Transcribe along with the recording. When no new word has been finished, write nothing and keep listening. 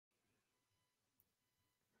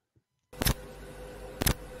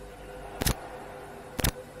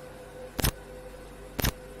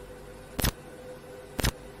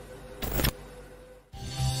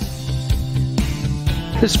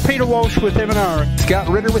This is Peter Walsh with M&R. Scott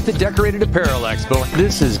Ritter with the Decorated Apparel Expo.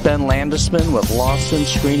 This is Ben Landesman with Lawson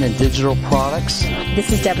Screen and Digital Products.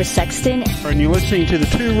 This is Deborah Sexton. And you're listening to the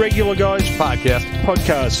Two Regular Guys Podcast.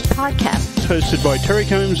 Hosted by Terry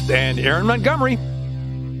Combs and Aaron Montgomery.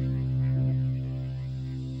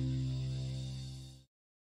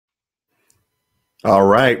 All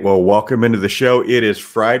right. Well, welcome into the show. It is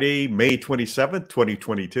Friday, May 27th,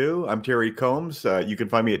 2022. I'm Terry Combs. You can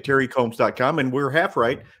find me at terrycombs.com. And we're half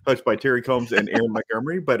right, hosted by Terry Combs and Aaron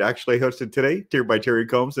Montgomery, but actually hosted today by Terry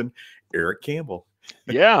Combs and Erich Campbell.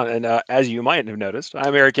 Yeah, and as you might have noticed,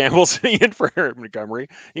 I'm Erich Campbell sitting in for Eric Montgomery.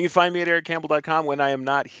 You can find me at erichcampbell.com when I am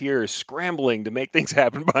not here scrambling to make things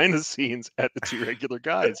happen behind the scenes at the Two Regular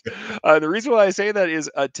Guys. The reason why I say that is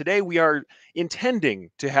today we are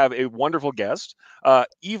intending to have a wonderful guest.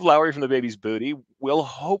 Eve Lowry from The Baby's Booty will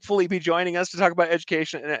hopefully be joining us to talk about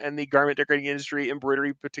education and the garment decorating industry, embroidery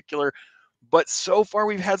in particular. But so far,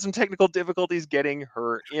 we've had some technical difficulties getting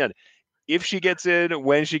her in. If she gets in,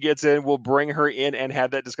 when she gets in, we'll bring her in and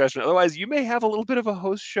have that discussion. Otherwise, you may have a little bit of a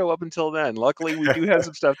host show up until then. Luckily, we do have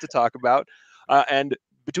some stuff to talk about. And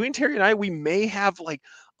between Terry and I, we may have like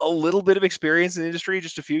a little bit of experience in the industry,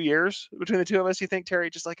 just a few years between the two of us. You think, Terry,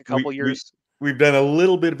 just like a couple years? We've done a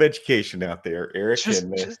little bit of education out there, Erich.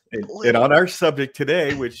 And on our subject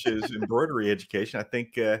today, which is embroidery education, I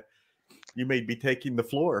think you may be taking the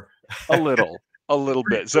floor. A little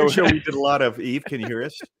bit. So we did a lot of Eve. Can you hear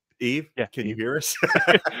us? Eve, yeah, can you hear us?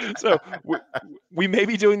 So we may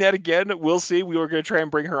be doing that again. We'll see. We were going to try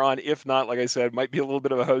and bring her on. If not, like I said, might be a little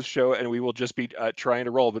bit of a host show, and we will just be trying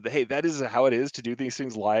to roll. But hey, that is how it is to do these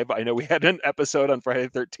things live. I know we had an episode on Friday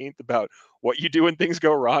the 13th about what you do when things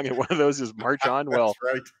go wrong, and one of those is march on. Well,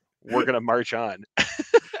 right. We're going to march on.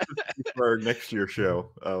 For our next year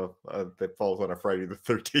show that falls on a Friday the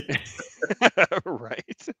 13th.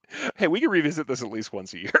 Right. Hey, we can revisit this at least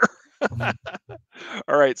once a year.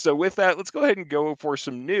 All right. So with that, let's go ahead and go for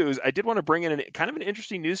some news. I did want to bring in kind of an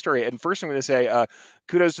interesting news story. And first, I'm going to say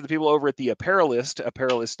kudos to the people over at the Apparelist,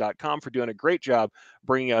 apparelist.com, for doing a great job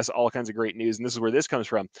bringing us all kinds of great news. And this is where this comes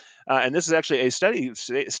from. And this is actually a study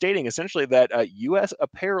stating essentially that U.S.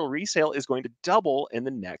 apparel resale is going to double in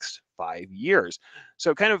the next 5 years.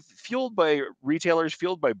 So kind of fueled by retailers,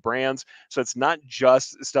 fueled by brands. So it's not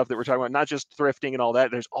just stuff that we're talking about, not just thrifting and all that.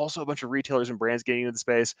 There's also a bunch of retailers and brands getting into the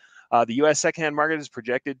space. The U.S. secondhand market is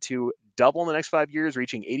projected to double in the next 5 years,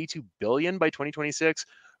 reaching $82 billion by 2026,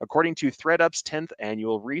 according to ThreadUp's 10th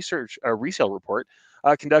annual resale report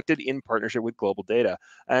conducted in partnership with Global Data.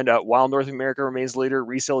 And while North America remains leader,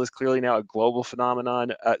 resale is clearly now a global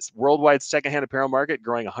phenomenon. Worldwide secondhand apparel market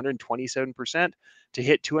growing 127% to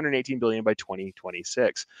hit $218 billion by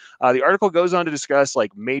 2026. The article goes on to discuss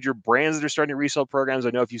like major brands that are starting resale programs.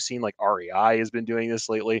 I know if you've seen like REI has been doing this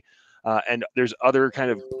lately, and there's other kind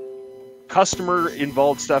of customer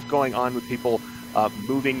involved stuff going on with people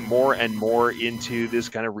moving more and more into this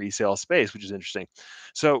kind of resale space, which is interesting.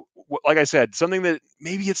 So like I said, something that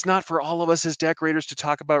maybe it's not for all of us as decorators to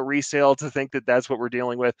talk about resale, to think that that's what we're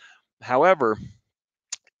dealing with. However,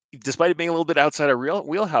 despite it being a little bit outside our real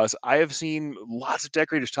wheelhouse, I have seen lots of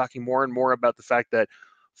decorators talking more and more about the fact that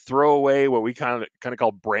throw away what we kind of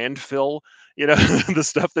call brand fill, the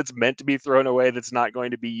stuff that's meant to be thrown away, that's not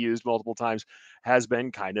going to be used multiple times, has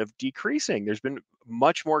been kind of decreasing. There's been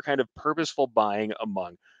much more kind of purposeful buying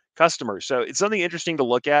among customers. So it's something interesting to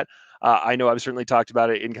look at. I know I've certainly talked about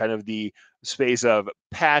it in kind of the space of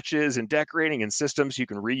patches and decorating and systems. You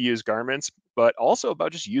can reuse garments, but also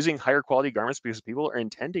about just using higher quality garments because people are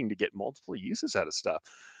intending to get multiple uses out of stuff.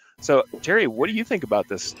 So, Terry, what do you think about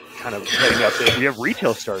this kind of heading up there? We have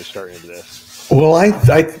retail stores starting into this. Well, I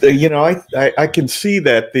can see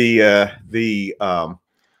that the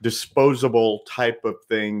disposable type of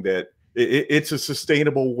thing, that it's a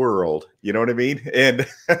sustainable world. You know what I mean? And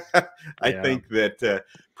I think that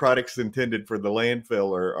products intended for the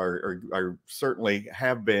landfill are certainly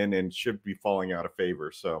have been and should be falling out of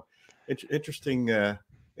favor. So, interesting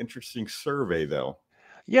survey though.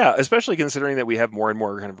 Yeah, especially considering that we have more and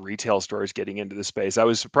more kind of retail stores getting into the space. I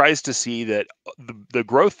was surprised to see that the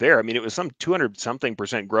growth there. I mean, it was some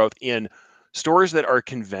 200-something% growth in stores that are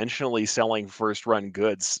conventionally selling first run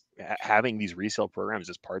goods, having these resale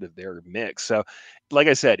programs as part of their mix. So like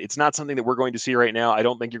I said, it's not something that we're going to see right now. I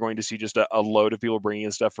don't think you're going to see just a load of people bringing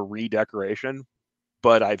in stuff for redecoration,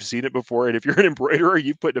 but I've seen it before. And if you're an embroiderer,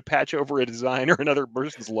 you've put a patch over a design or another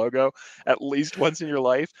person's logo at least once in your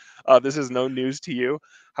life. This is no news to you.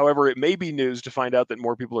 However, it may be news to find out that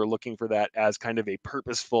more people are looking for that as kind of a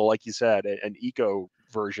purposeful, like you said, an eco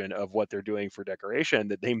version of what they're doing for decoration,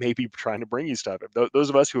 that they may be trying to bring you stuff. Those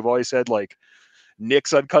of us who have always said, like,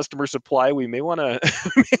 nix on customer supply, we may want to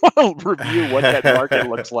review what that market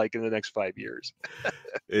looks like in the next 5 years.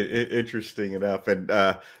 Interesting enough, and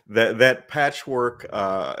that patchwork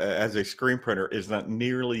as a screen printer is not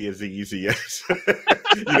nearly as easy as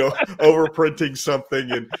overprinting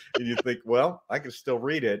something, and you think, well, I can still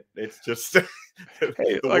read it. It's just hey,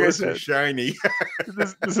 the like words I said, are shiny.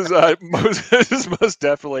 this is most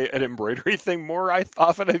definitely an embroidery thing more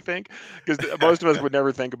often, I think, because most of us would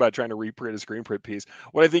never think about trying to reprint a screen print piece.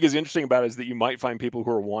 What I think is interesting about it is that you might find people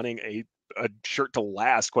who are wanting a shirt to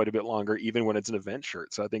last quite a bit longer, even when it's an event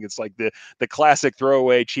shirt. So I think it's like the classic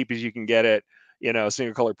throwaway, cheap as you can get it,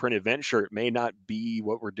 single color print event shirt may not be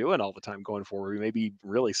what we're doing all the time going forward. We may be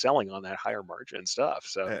really selling on that higher margin stuff.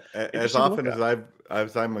 So as often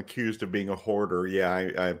as I'm accused of being a hoarder,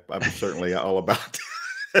 yeah, I'm certainly all about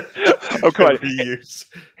oh, come on. reuse.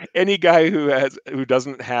 Any guy who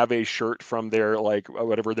doesn't have a shirt from their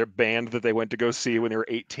whatever their band that they went to go see when they were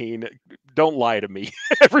 18, don't lie to me.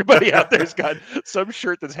 Everybody out there's got some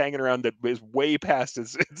shirt that's hanging around that is way past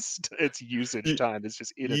its usage time. It's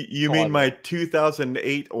just you mean my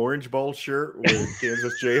 2008 Orange Bowl shirt with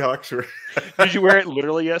Kansas Jayhawks? Did you wear it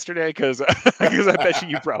literally yesterday? Because I bet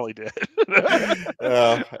you probably did.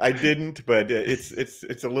 I didn't, but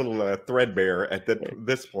it's a little threadbare at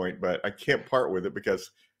this point. But I can't part with it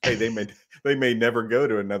because hey, they may never go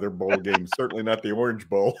to another bowl game. Certainly not the Orange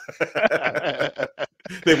Bowl.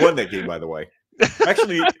 They won that game, by the way.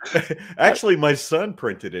 Actually, my son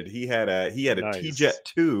printed it. He had a Nice. T-Jet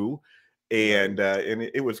 2, and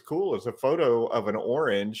it was cool. It's a photo of an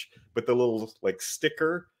orange, but the little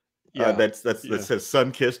sticker that says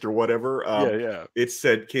sun-kissed or whatever. It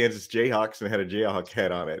said Kansas Jayhawks and had a Jayhawk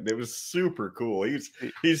head on it. And it was super cool. He's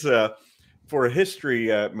for a history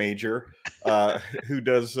major who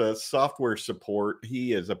does software support.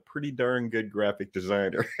 He is a pretty darn good graphic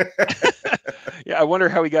designer. Yeah, I wonder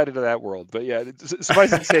how he got into that world. But yeah,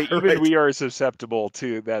 suffice it to say, even we are susceptible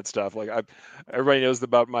to that stuff. Like everybody knows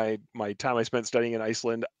about my time I spent studying in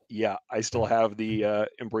Iceland. Yeah, I still have the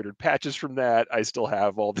embroidered patches from that. I still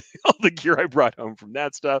have all the gear I brought home from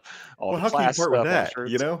that stuff. All the class stuff. With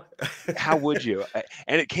that, how would you?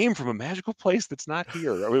 And it came from a magical place that's not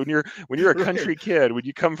here. I mean, when you're a country kid, when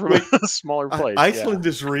you come from a smaller place, Iceland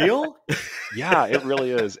is real. Yeah, it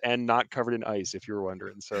really is, and not covered in ice, if you were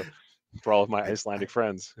wondering. So, for all of my Icelandic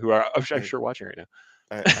friends who are, I'm sure, watching right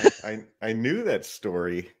now. I knew that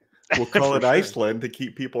story. We'll call it Iceland to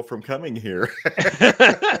keep people from coming here.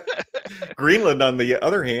 Greenland, on the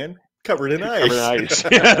other hand, covered in ice.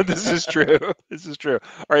 Yeah, this is true. This is true.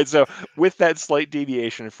 All right, so with that slight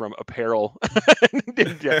deviation from apparel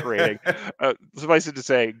and decorating, suffice it to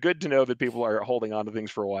say, good to know that people are holding on to things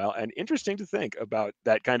for a while, and interesting to think about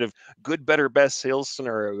that kind of good, better, best sales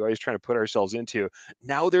scenario we're always trying to put ourselves into.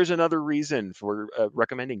 Now there's another reason for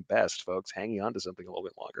recommending best, folks, hanging on to something a little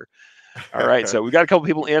bit longer. All right, so we've got a couple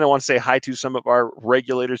people in. I want to say hi to some of our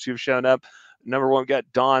regulators who've shown up. Number one, we got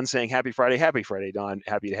Don saying happy Friday. Happy Friday, Don.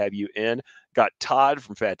 Happy to have you in. Got Todd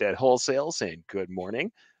from Fat Dad Wholesale saying good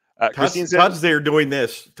morning. Todd's there doing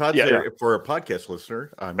this. Todd's there for a podcast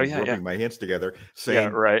listener. I'm rubbing my hands together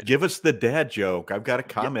saying, give us the dad joke. I've got a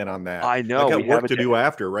comment on that. I know. I got work to do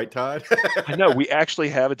after, right, Todd? I know. We actually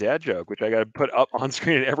have a dad joke, which I got to put up on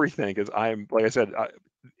screen and everything because I'm, like I said,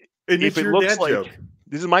 it's your dad joke.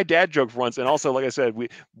 This is my dad joke for once. And also, like I said, we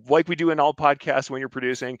do in all podcasts when you're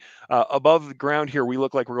producing, above the ground here, we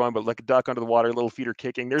look like we're going, but like a duck under the water, little feet are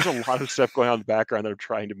kicking. There's a lot of stuff going on in the background that I'm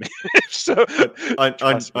trying to manage. So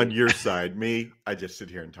on your side, me, I just sit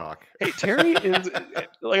here and talk. Hey, Terry is,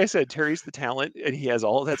 like I said, Terry's the talent, and he has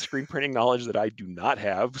all of that screen printing knowledge that I do not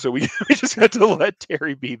have. So we just have to let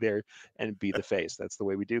Terry be there and be the face. That's the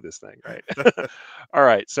way we do this thing, right? All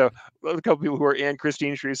right. So a couple people who are in.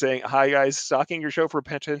 Christine Shree saying, hi, guys. Stalking your show for a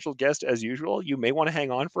potential guest as usual. You may want to hang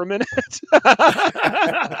on for a minute.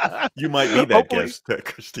 You might be that guest,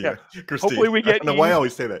 Christine. Yeah. Christine. Hopefully we get I don't know why I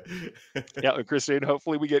always say that. Yeah, Christine,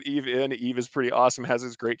 hopefully we get Eve in. Eve is pretty awesome, has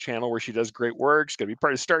this great channel where she does great work. She's going to be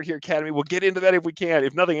part of Start Here Academy. We'll get into that if we can.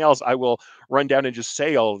 If nothing else, I will run down and just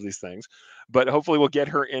say all of these things. But hopefully we'll get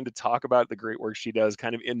her in to talk about the great work she does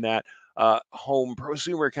kind of in that home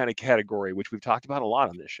prosumer kind of category, which we've talked about a lot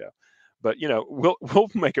on this show. But, we'll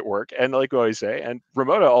make it work. And like we always say, and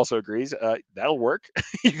Ramona also agrees, that'll work.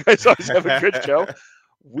 You guys always have a good show.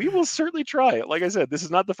 We will certainly try it. Like I said, this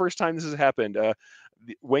is not the first time this has happened.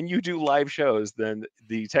 When you do live shows, then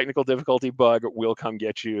the technical difficulty bug will come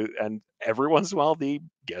get you. And every once in a while, the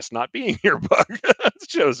guest not being here bug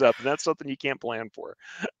shows up. And that's something you can't plan for.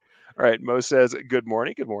 All right. Mo says, good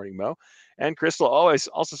morning. Good morning, Mo. And Crystal always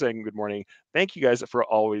also saying good morning. Thank you guys for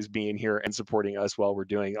always being here and supporting us while we're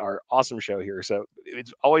doing our awesome show here. So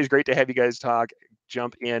it's always great to have you guys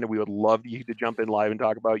jump in. We would love you to jump in live and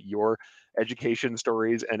talk about your education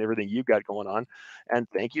stories and everything you've got going on. And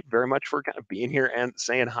thank you very much for kind of being here and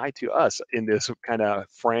saying hi to us in this kind of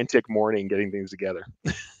frantic morning, getting things together.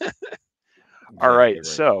 All right.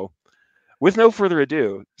 So with no further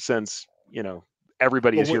ado, since,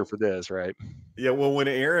 everybody is here for this, right? Yeah, well, when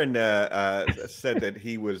Aaron said that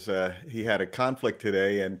he had a conflict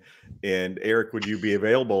today, and Eric, would you be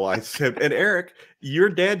available? I said, and Eric, your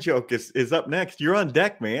dad joke is up next. You're on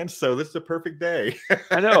deck, man. So this is a perfect day.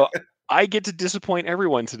 I know. I get to disappoint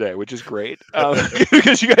everyone today, which is great,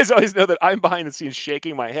 because you guys always know that I'm behind the scenes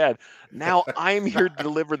shaking my head. Now I'm here to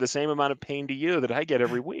deliver the same amount of pain to you that I get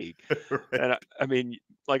every week. Right. And I mean,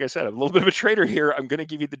 like I said, I'm a little bit of a traitor here. I'm going to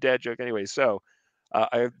give you the dad joke anyway. So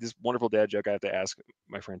I have this wonderful dad joke I have to ask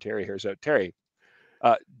my friend Terry here. So Terry,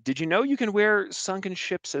 did you know you can wear sunken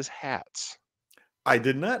ships as hats? I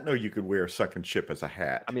did not know you could wear a sunken ship as a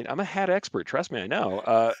hat. I mean, I'm a hat expert. Trust me, I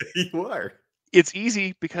know. You are. It's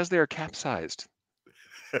easy because they are capsized.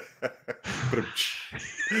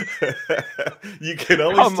 You can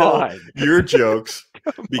always tell your jokes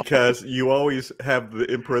because you always have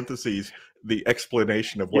in parentheses the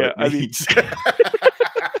explanation of what it means.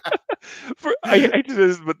 I hate to do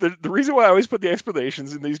this, but the reason why I always put the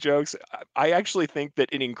explanations in these jokes, I actually think that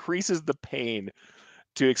it increases the pain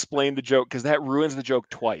to explain the joke because that ruins the joke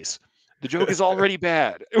twice. The joke is already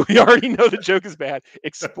bad. We already know the joke is bad.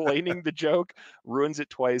 Explaining the joke ruins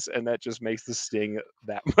it twice, and that just makes the sting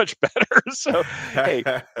that much better. So, hey,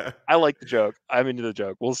 I like the joke. I'm into the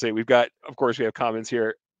joke. We'll see. Of course, we have comments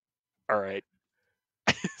here. All right.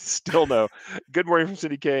 Still no. Good morning from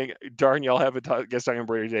City King. Darn, y'all have a guest talking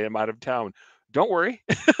embroidery today. I'm out of town. Don't worry.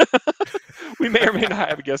 We may or may not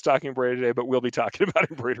have a guest talking embroidery today, but we'll be talking about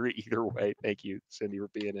embroidery either way. Thank you, Cindy, for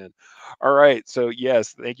being in. All right. So,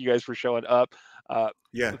 yes, thank you guys for showing up.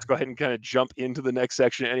 Let's go ahead and kind of jump into the next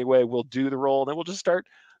section anyway. We'll do the roll, and then we'll just start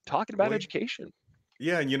talking about education.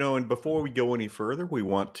 Yeah, and before we go any further, we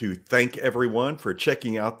want to thank everyone for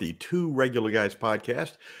checking out the Two Regular Guys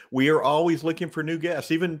podcast. We are always looking for new guests,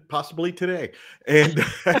 even possibly today. And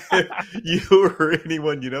you or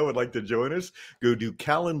anyone would like to join us, go to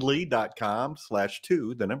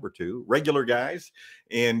calendly.com/2 regular guys,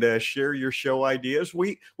 and share your show ideas.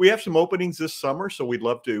 We have some openings this summer, so we'd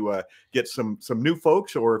love to get some new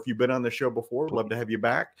folks, or if you've been on the show before, we'd love to have you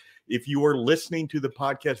back. If you are listening to the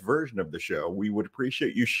podcast version of the show, we would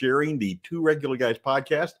appreciate you sharing the Two Regular Guys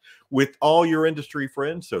podcast with all your industry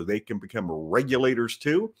friends so they can become regulators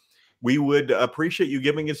too. We would appreciate you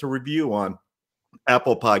giving us a review on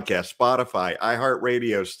Apple Podcasts, Spotify,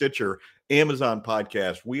 iHeartRadio, Stitcher, Amazon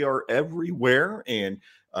Podcasts. We are everywhere, and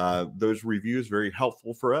those reviews are very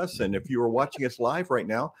helpful for us. And if you are watching us live right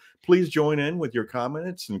now, please join in with your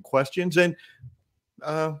comments and questions and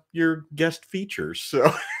your guest features.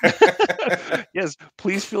 So yes,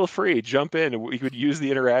 please feel free, jump in. We could use the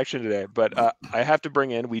interaction today, but I have to bring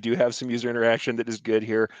in, we do have some user interaction that is good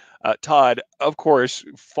here. Todd, of course,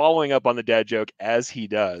 following up on the dad joke as he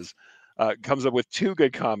does, comes up with two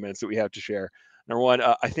good comments that we have to share. Number one,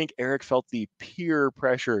 I think Eric felt the peer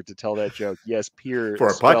pressure to tell that joke. Yes, peer. For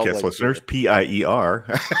our podcast listeners, P-I-E-R.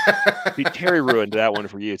 Terry ruined that one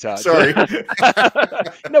for you, Todd. Sorry.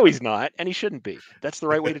 No, he's not, and he shouldn't be. That's the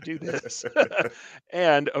right way to do this.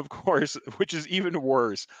 And, of course, which is even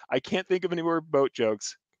worse, I can't think of any more boat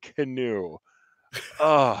jokes. Canoe.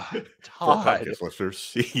 Oh, Todd. For podcast listeners,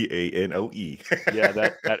 C-A-N-O-E. Yeah,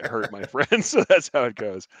 that hurt, my friend. So that's how it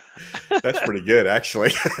goes. That's pretty good,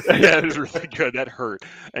 actually. Yeah, it was really good. That hurt.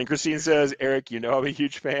 And Christine says, Eric, I'm a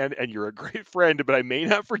huge fan and you're a great friend, but I may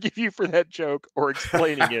not forgive you for that joke or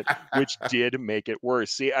explaining it, which did make it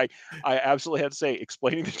worse. See, I absolutely have to say,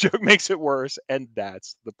 explaining the joke makes it worse, and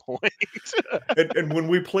that's the point. and when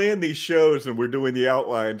we plan these shows and we're doing the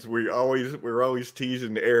outlines, we're always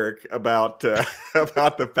teasing Eric about the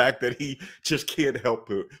fact that he just can't help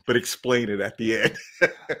but explain it at the end.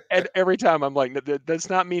 And every time I'm like, that's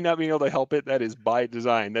not me not being able to help it. That is by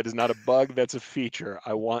design. That is not a bug. That's a feature.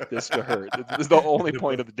 I want this to hurt. This is the only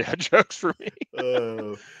point of the dad jokes for me.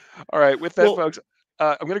 All right. With that, folks,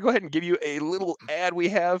 I'm going to go ahead and give you a little ad we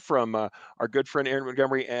have from our good friend Aaron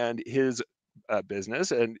Montgomery and his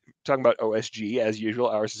business, and talking about OSG as usual,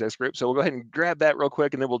 our success group. So we'll go ahead and grab that real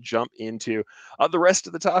quick, and then we'll jump into the rest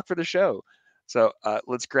of the talk for the show. So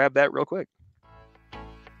let's grab that real quick.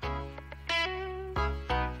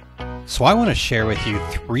 So I want to share with you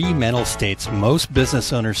 3 mental states most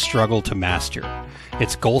business owners struggle to master.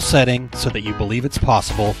 It's goal setting so that you believe it's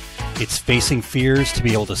possible, It's facing fears to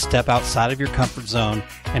be able to step outside of your comfort zone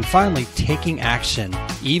and finally taking action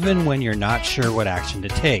even when you're not sure what action to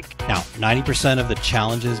take. Now, 90% of the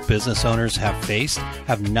challenges business owners have faced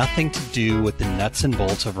have nothing to do with the nuts and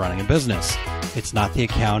bolts of running a business. It's not the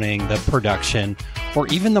accounting, the production, or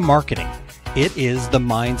even the marketing. It is the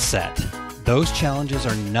mindset. Those challenges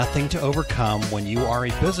are nothing to overcome when you are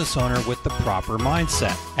a business owner with the proper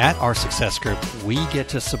mindset. At our Success Group, we get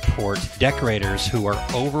to support decorators who are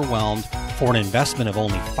overwhelmed. For an investment of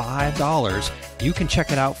only $5, you can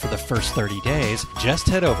check it out for the first 30 days. Just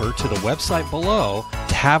head over to the website below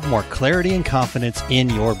to have more clarity and confidence in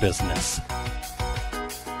your business.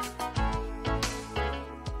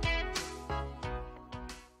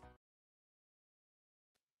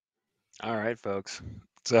 All right, folks.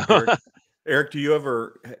 So Eric, do you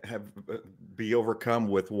ever be overcome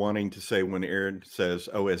with wanting to say when Aaron says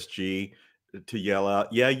OSG to yell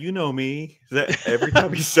out, "Yeah, you know me"? Is that every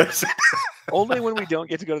time he says it? only when we don't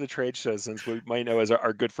get to go to the trade shows, since we might know as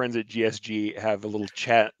our good friends at GSG have a little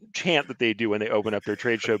chant that they do when they open up their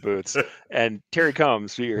trade show booths. And Terry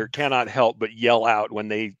Combs here cannot help but yell out when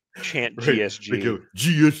they chant Right. GSG. They go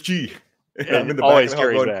GSG. And I'm in the back always of the hall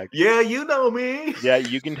Terry's going, back. "Yeah, you know me." Yeah,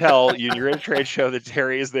 you can tell you're at a trade show that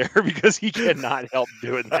Terry is there because he cannot help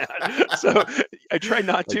doing that. So I try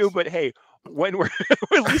not to, but hey, when we're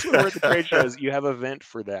at least when we're at the trade shows, you have a vent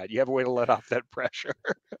for that. You have a way to let off that pressure.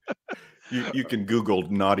 You can Google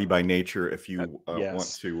 "naughty by nature" if you want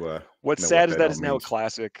Yes. to. What's know sad what is that that all is now a means.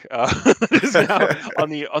 classic. That is now on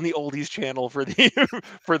the oldies channel for the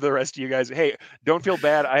for the rest of you guys. Hey, don't feel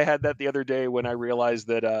bad. I had that the other day when I realized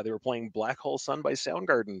that they were playing Black Hole Sun by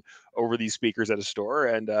Soundgarden over these speakers at a store,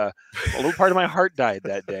 and a little part of my heart died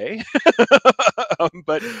that day.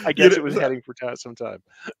 But I guess it was heading for some time.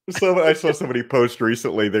 So I saw somebody post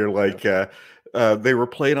recently. They're like, they were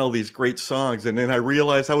playing all these great songs, and then I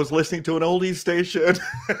realized I was listening to an oldies station.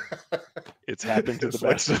 It's happened to the It's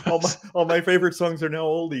like, best of us. all my favorite songs are now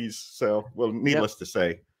oldies. So, well, needless to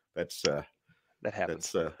say, that's That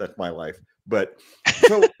happens. that's my life. But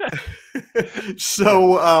so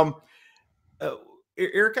so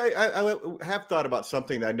Eric, I have thought about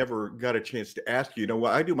something that I never got a chance to ask you. You know,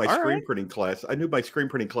 I do my All screen right. printing class. I do my screen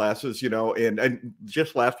printing classes, you know, and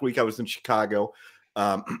just last week I was in Chicago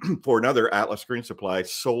for another Atlas Screen Supply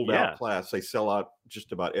sold out Yeah. class. They sell out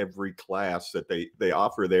just about every class that they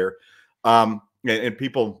offer there. And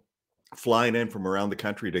people flying in from around the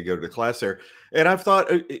country to go to the class there. And I've thought,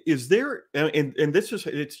 is there, and this is,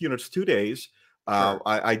 it's, you know, it's 2 days. Sure.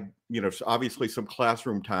 I you know, obviously some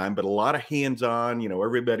classroom time, but a lot of hands-on, you know,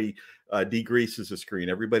 everybody degreases a screen,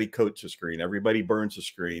 everybody coats a screen, everybody burns a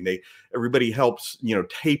screen. Everybody helps, you know,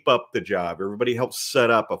 tape up the job. Everybody helps set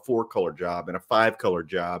up a 4-color job and a 5-color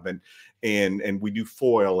job. And we do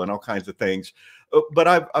foil and all kinds of things. But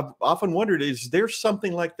I've often wondered, is there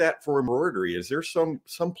something like that for embroidery? Is there some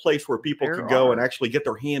place where people There could go and are. actually get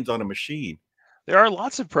their hands on a machine? There are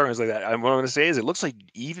lots of programs like that. And what I'm going to say is it looks like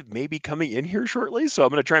Eve may be coming in here shortly. So I'm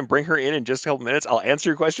going to try and bring her in just a couple minutes. I'll answer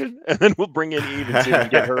your question and then we'll bring in Eve and see if we can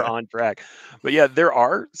get her on track. But yeah, there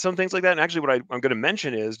are some things like that. And actually, what I'm going to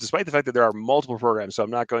mention is despite the fact that there are multiple programs, so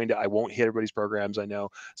I won't hit everybody's programs. I know,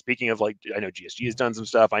 speaking of like, I know GSG has done some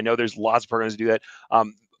stuff. I know there's lots of programs to do that.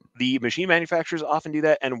 The machine manufacturers often do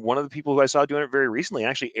that. And one of the people who I saw doing it very recently,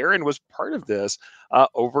 actually, Aaron was part of this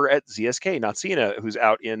over at ZSK. Natsina, who's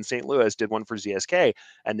out in St. Louis, did one for ZSK.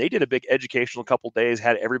 And they did a big educational couple days,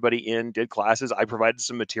 had everybody in, did classes. I provided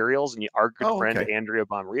some materials. And our good friend, Okay. Andrea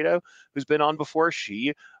Bonrito, who's been on before,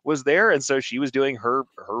 she was there. And so she was doing her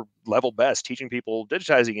level best, teaching people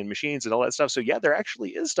digitizing and machines and all that stuff. So yeah, there actually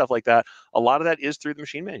is stuff like that. A lot of that is through the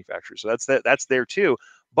machine manufacturers. So that's there too.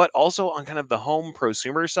 But also on kind of the home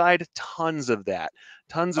prosumer side, tons of that.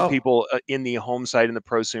 Tons of Oh, people in the home side and the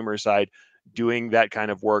prosumer side doing that kind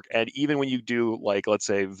of work. And even when you do, like, let's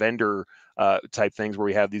say vendor type things where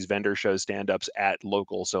we have these vendor shows, stand-ups at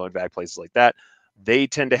local so in fact places like that, they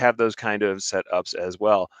tend to have those kind of setups as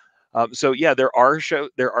well. So yeah, there are shows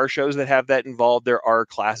that have that involved. There are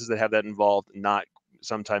classes that have that involved, not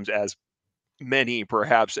sometimes as many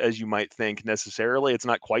perhaps as you might think necessarily. It's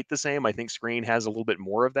not quite the same. I think Screen has a little bit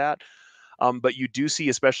more of that. But you do see,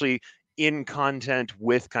 especially in content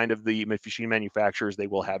with kind of the machine manufacturers, they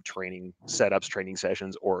will have training setups, training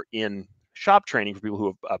sessions, or in shop training for people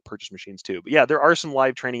who have purchased machines too. But yeah, there are some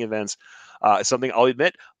live training events. Something I'll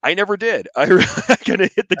admit I never did. I kind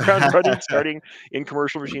of hit the ground running, starting in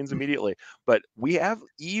commercial machines immediately. But we have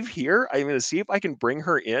Eve here. I'm going to see if I can bring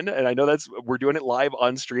her in, and I know we're doing it live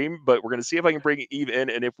on stream, but we're going to see if I can bring Eve in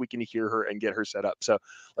and if we can hear her and get her set up. So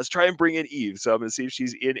let's try and bring in Eve. So I'm going to see if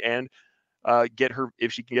she's in and get her,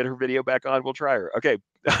 if she can get her video back on. We'll try her. Okay,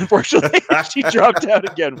 unfortunately, she dropped out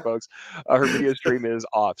again, folks. Her video stream is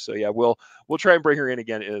off. So yeah, we'll try and bring her in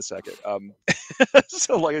again in a second.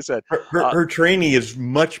 So like I said, her training is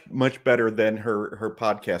much better than her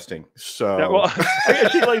podcasting. So well,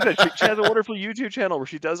 she, like I said, she has a wonderful YouTube channel where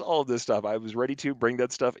she does all of this stuff. I was ready to bring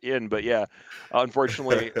that stuff in, but yeah,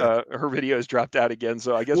 unfortunately, her video has dropped out again.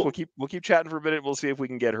 So I guess we'll keep chatting for a minute. We'll see if we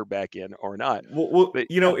can get her back in or not. Well, but,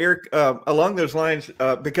 Eric, along those lines,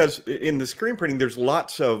 because in the screen printing, there's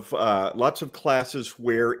lots of classes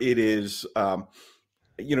where it is,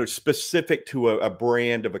 specific to a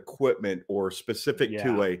brand of equipment or specific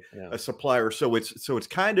to a supplier. So it's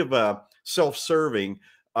kind of self-serving.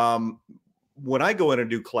 When I go in and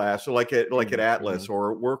do class, so like at Atlas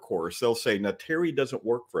or Workhorse, they'll say, "Now Terry doesn't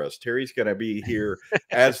work for us. Terry's going to be here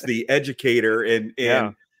as the educator and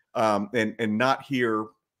not here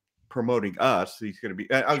promoting us. He's going to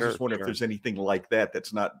be." I was just wondering if there's anything like that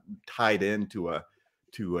that's not tied into a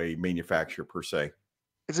manufacturer per se.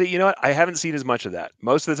 So you know what? I haven't seen as much of that.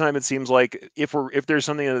 Most of the time, it seems like if there's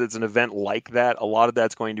something that's an event like that, a lot of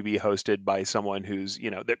that's going to be hosted by someone who's,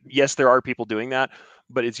 yes, there are people doing that,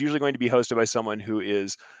 but it's usually going to be hosted by someone who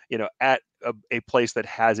is, at a place that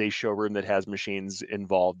has a showroom that has machines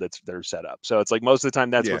involved that are set up. So it's like most of the time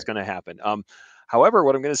that's what's going to happen. However,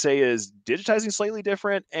 what I'm going to say is digitizing is slightly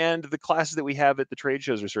different, and the classes that we have at the trade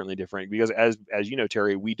shows are certainly different because, as you know,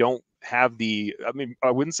 Terry, we don't have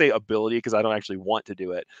I wouldn't say ability because I don't actually want to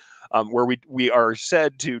do it, where we are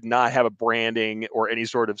said to not have a branding or any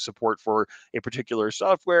sort of support for a particular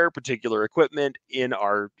software, particular equipment in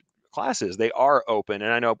our classes. They are open,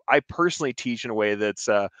 and I know I personally teach in a way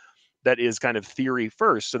that is kind of theory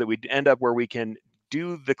first, so that we end up where we can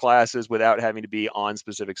do the classes without having to be on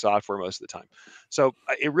specific software most of the time. So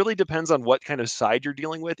it really depends on what kind of side you're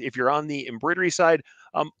dealing with. If you're on the embroidery side,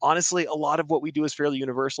 honestly, a lot of what we do is fairly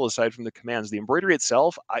universal aside from the commands. The embroidery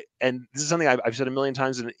itself, and this is something I've said a million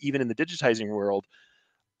times, even in the digitizing world,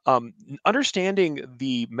 understanding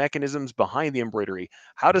the mechanisms behind the embroidery,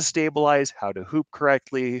 how to stabilize, how to hoop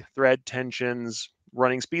correctly, thread tensions,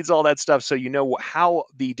 running speeds, all that stuff. So you know how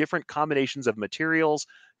the different combinations of materials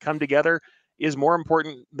come together is more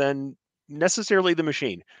important than necessarily the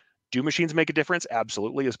machine. Do machines make a difference?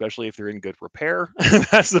 Absolutely, especially if they're in good repair.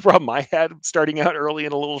 That's the problem I had starting out early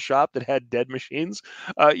in a little shop that had dead machines.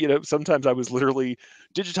 Sometimes I was literally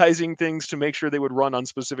digitizing things to make sure they would run on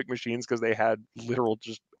specific machines because they had literal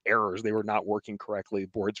just errors. They were not working correctly.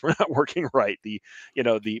 Boards were not working right. The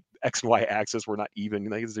X and Y axis were not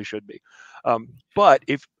even as they should be. But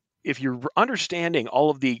if you're understanding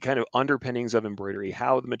all of the kind of underpinnings of embroidery,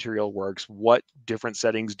 how the material works, what different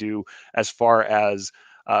settings do as far as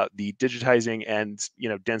the digitizing and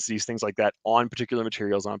densities, things like that on particular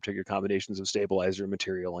materials, on particular combinations of stabilizer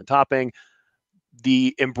material and topping,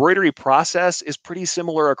 the embroidery process is pretty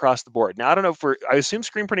similar across the board. Now, I don't know I assume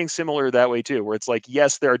screen printing is similar that way too, where it's like,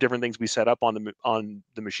 yes, there are different things we set up on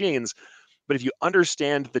the machines, but if you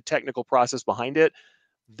understand the technical process behind it,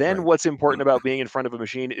 then what's important about being in front of a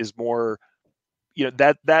machine is more,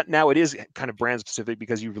 that now it is kind of brand specific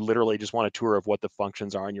because you literally just want a tour of what the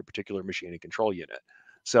functions are on your particular machine and control unit.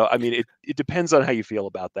 So, I mean, it depends on how you feel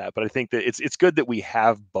about that, but I think that it's good that we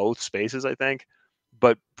have both spaces, I think,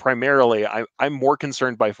 but primarily I'm more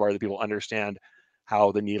concerned by far that people understand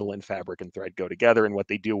how the needle and fabric and thread go together and what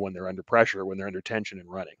they do when they're under pressure, when they're under tension and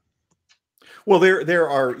running. Well, there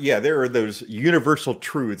are those universal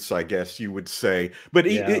truths, I guess you would say. But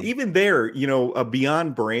even there,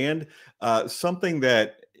 beyond brand, something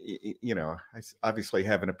that I obviously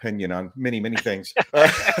have an opinion on many things.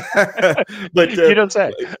 But you don't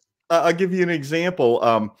say. I'll give you an example.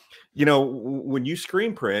 When you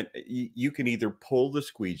screen print, you can either pull the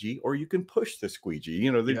squeegee or you can push the squeegee.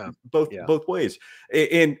 Both ways.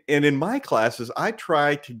 And in my classes, I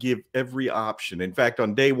try to give every option. In fact,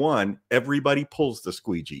 on day one, everybody pulls the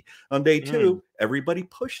squeegee. On day two, everybody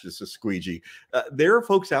pushes the squeegee. There are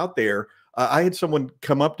folks out there. I had someone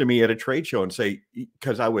come up to me at a trade show and say,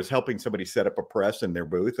 because I was helping somebody set up a press in their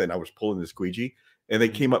booth and I was pulling the squeegee, and they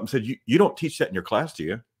came up and said, you don't teach that in your class, do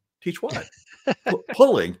you? Teach what?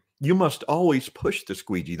 Pulling. You must always push the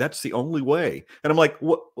squeegee. That's the only way. And I'm like,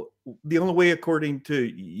 what? The only way according to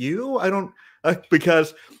you? I don't,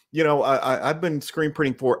 because, I've been screen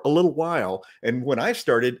printing for a little while. And when I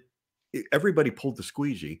started, everybody pulled the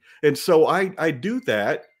squeegee. And so I do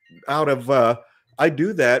that I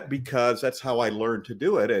do that because that's how I learned to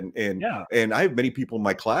do it. And I have many people in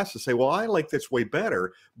my class that say, well, I like this way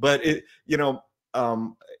better. But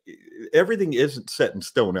everything isn't set in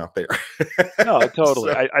stone out there. No,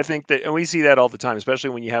 totally. So, I think that, and we see that all the time, especially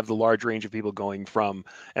when you have the large range of people going from,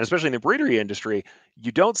 and especially in the embroidery industry,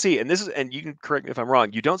 you don't see, and this is, and you can correct me if I'm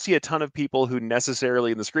wrong, you don't see a ton of people who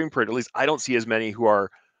necessarily in the screen print, at least I don't see as many who are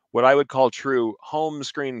what I would call true home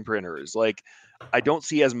screen printers. Like, I don't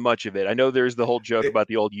see as much of it. I know there's the whole joke about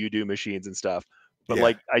the old Udo machines and stuff, but yeah,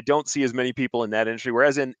 like, I don't see as many people in that industry.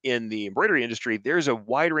 Whereas in the embroidery industry, there's a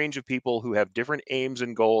wide range of people who have different aims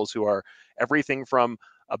and goals, who are everything from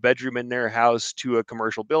a bedroom in their house to a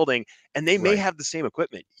commercial building, and they may right. have the same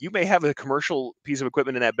equipment. You may have a commercial piece of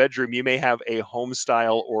equipment in that bedroom. You may have a home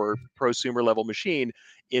style or prosumer level machine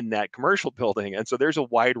in that commercial building. And so there's a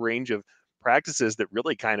wide range of practices that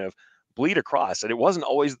really kind of bleed across. And it wasn't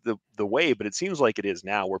always the way, but it seems like it is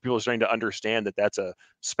now, where people are starting to understand that that's a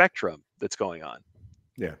spectrum that's going on.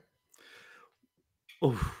 Yeah.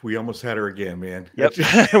 Oh, we almost had her again, man. Yep,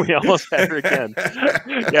 we almost had her again.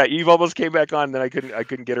 Yeah, Eve almost came back on, then I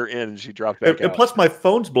couldn't get her in, and she dropped back And out. plus, my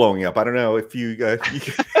phone's blowing up. I don't know if you can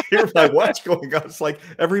hear my watch going on. It's like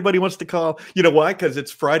everybody wants to call. You know why? Because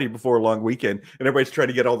it's Friday before a long weekend, and everybody's trying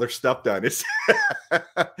to get all their stuff done. It's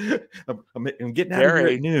I'm getting out of here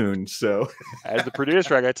at noon. So, as the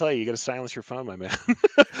producer, I gotta tell you got to silence your phone, my man.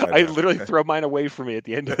 I I literally throw mine away from me at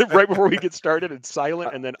the end, right before we get started. It's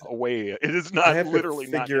silent, and then away. It is not I have literally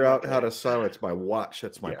to not figure out how to silence my watch.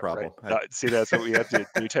 That's my Yeah, problem. right. See, that's what we have to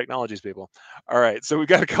do. New technologies, people. All right, so we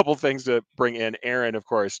got a couple things to bring in. Aaron, of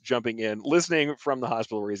course, jumping in, listening from the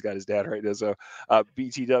hospital where he's got his dad right now. So,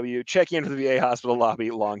 BTW, check in for the VA hospital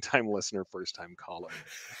lobby. Long-time listener, first-time caller.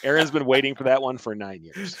 Aaron's been waiting for that one for 9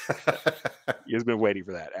 years. He's been waiting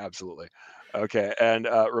for that. Absolutely. Okay, and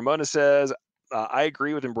Ramona says, I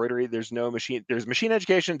agree with embroidery. There's machine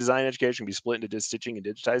education, design education can be split into stitching and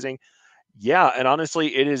digitizing. Yeah, and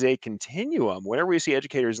honestly, it is a continuum. Whenever we see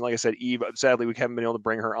educators, and like I said, Eve, sadly, we haven't been able to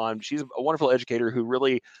bring her on. She's a wonderful educator who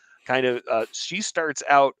really kind of she starts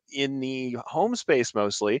out in the home space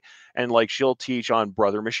mostly, and like she'll teach on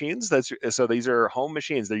Brother machines. So these are home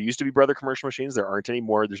machines. There used to be Brother commercial machines. There aren't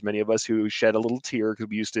anymore. There's many of us who shed a little tear because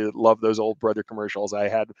we used to love those old Brother commercials. I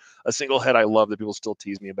had a single head I love that people still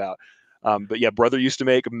tease me about. But yeah, Brother used to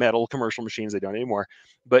make metal commercial machines. They don't anymore.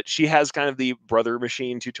 But she has kind of the Brother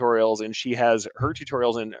machine tutorials, and she has her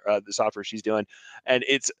tutorials in the software she's doing. And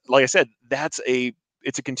it's like I said,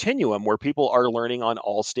 it's a continuum where people are learning on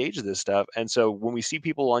all stages of this stuff. And so when we see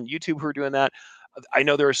people on YouTube who are doing that, I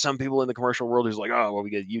know there are some people in the commercial world who's like, oh, well,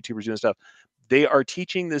 we get YouTubers doing stuff. They are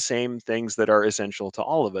teaching the same things that are essential to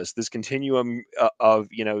all of us. This continuum of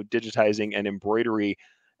digitizing and embroidery,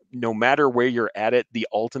 no matter where you're at it, the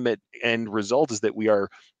ultimate end result is that we are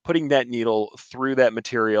putting that needle through that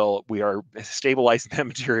material. We are stabilizing that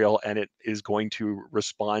material, and it is going to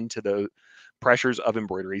respond to the pressures of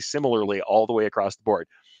embroidery similarly all the way across the board.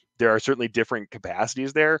 There are certainly different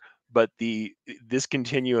capacities there, but this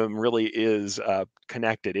continuum really is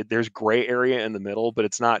connected. There's gray area in the middle, but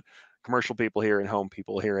it's not commercial people here and home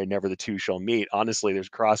people here, and never the two shall meet. Honestly, there's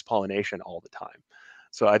cross-pollination all the time.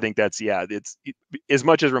 So I think that's, as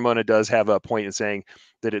much as Ramona does have a point in saying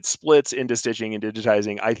that it splits into stitching and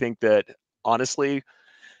digitizing, I think that honestly,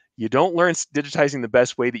 you don't learn digitizing the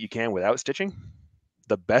best way that you can without stitching.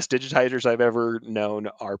 The best digitizers I've ever known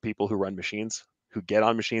are people who run machines, who get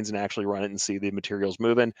on machines and actually run it and see the materials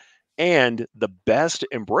moving. And the best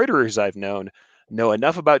embroiderers I've known know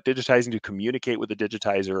enough about digitizing to communicate with the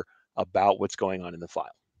digitizer about what's going on in the file.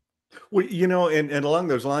 Well, and along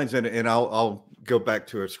those lines, and I'll go back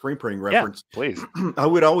to a screen printing reference. Yeah, please. I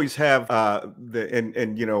would always have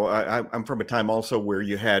I'm from a time also where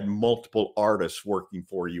you had multiple artists working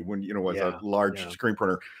for you when was a large screen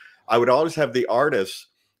printer. I would always have the artists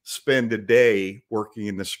spend a day working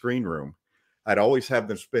in the screen room. I'd always have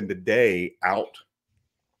them spend a day out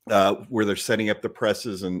where they're setting up the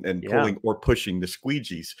presses and pulling or pushing the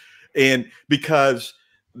squeegees, and because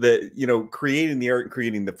creating the art and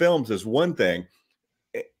creating the films is one thing.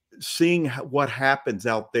 Seeing what happens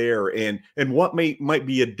out there and what might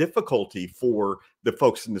be a difficulty for the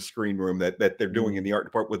folks in the screen room that they're doing in the art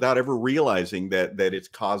department without ever realizing that it's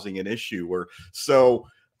causing an issue. Or so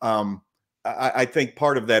I think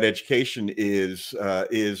part of that education is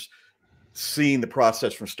seeing the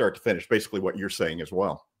process from start to finish. Basically, what you're saying as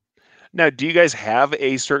well. Now, do you guys have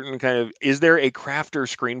a certain is there a crafter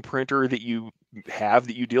screen printer that you have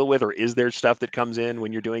that you deal with, or is there stuff that comes in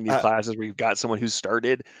when you're doing these classes where you've got someone who's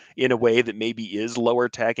started in a way that maybe is lower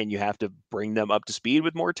tech and you have to bring them up to speed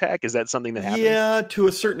with more tech? Is that something that happens? Yeah, to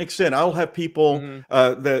a certain extent. I'll have people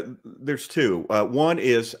there's two. One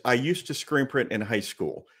is I used to screen print in high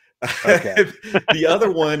school. Okay. The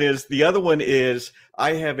other one is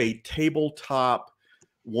I have a tabletop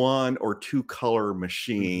one or two color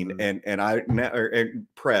machine and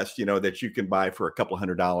press, that you can buy for a couple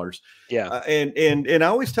 $100. Yeah. And I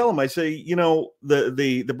always tell them, I say,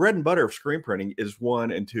 the bread and butter of screen printing is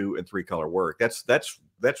 1 and 2 and 3 color work.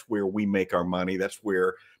 That's where we make our money. That's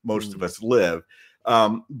where most of us live.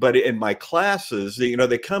 But in my classes,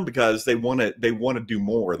 they come because they want to do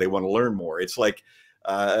more. They want to learn more. It's like,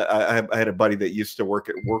 I had a buddy that used to work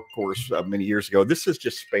at Workforce many years ago. This is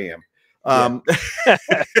just spam.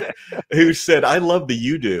 Who said, I love the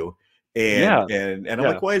you do. And I'm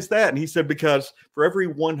like, why is that? And he said, because for every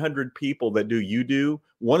 100 people that do you do,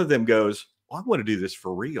 one of them goes, I want to do this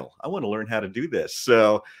for real. I want to learn how to do this.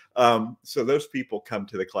 So those people come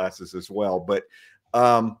to the classes as well. But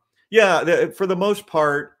for the most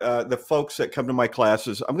part, the folks that come to my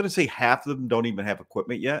classes, I'm going to say half of them don't even have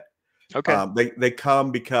equipment yet. Okay. They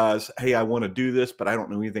come because, hey, I want to do this, but I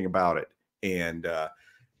don't know anything about it. And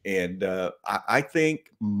I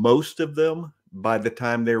think most of them, by the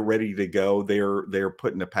time they're ready to go, they're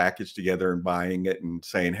putting a package together and buying it and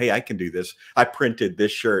saying, hey, I can do this. I printed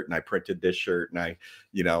this shirt and I printed this shirt and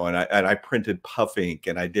I printed puff ink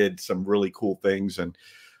and I did some really cool things. And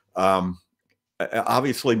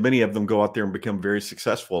obviously many of them go out there and become very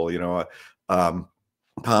successful. Tom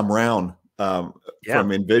Round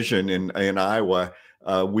from Envision in Iowa.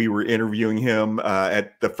 We were interviewing him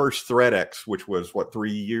at the first ThreadX, which was 3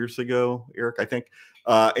 years ago, Eric, I think.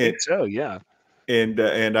 I think so, yeah. And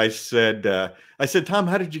I said, Tom,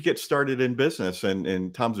 how did you get started in business?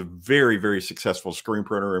 And Tom's a very, very successful screen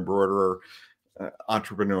printer, embroiderer,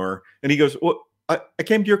 entrepreneur. And he goes, well, I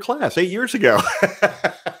came to your class 8 years ago.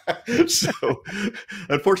 So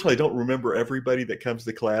unfortunately, I don't remember everybody that comes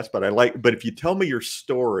to class, but if you tell me your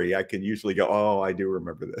story, I can usually go, oh, I do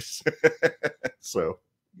remember this. So.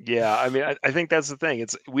 Yeah, I mean, I think that's the thing.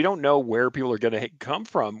 We don't know where people are going to come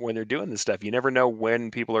from when they're doing this stuff. You never know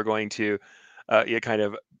when people are going to kind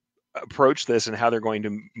of approach this and how they're going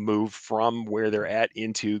to move from where they're at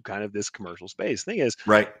into kind of this commercial space. Thing is,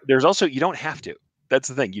 right. There's also, you don't have to. That's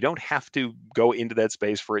the thing. You don't have to go into that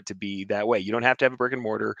space for it to be that way. You don't have to have a brick and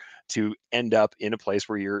mortar to end up in a place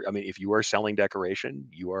where if you are selling decoration,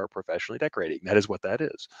 you are professionally decorating. That is what that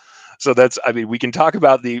is. So we can talk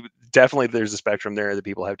about definitely there's a spectrum there that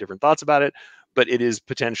people have different thoughts about it, but it is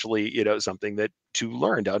potentially, something that to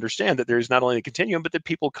learn, to understand that there's not only a continuum, but that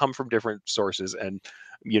people come from different sources and,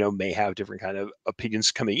 may have different kind of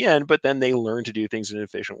opinions coming in, but then they learn to do things in an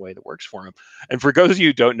efficient way that works for them. And for those of you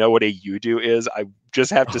who don't know what a U-do is, I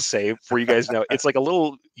just have to say, for you guys to know, it's like a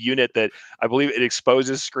little unit that I believe it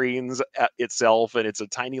exposes screens itself, and it's a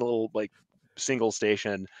tiny little single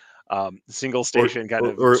station kind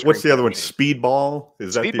of. Or what's the other one? Speedball?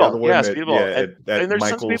 Is that the other one? Yeah, Speedball. Yeah, and there's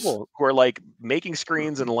some people who are making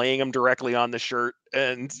screens and laying them directly on the shirt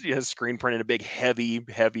and screen printing a big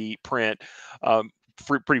heavy print.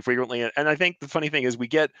 Pretty frequently, and I think the funny thing is we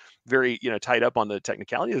get very tied up on the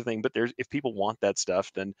technicality of the thing, but if people want that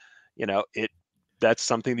stuff, then that's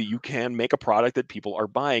something that you can make a product that people are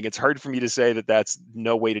buying. It's hard for me to say that that's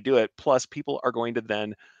no way to do it. Plus, people are going to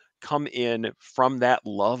then come in from that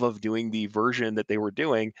love of doing the version that they were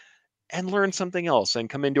doing and learn something else and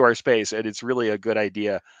come into our space, and it's really a good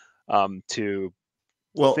idea to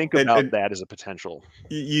think about that as a potential.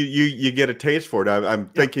 You get a taste for it. I'm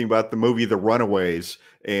thinking about the movie The Runaways,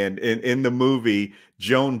 and in the movie,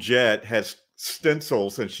 Joan Jett has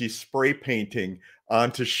stencils and she's spray painting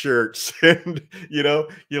onto shirts, and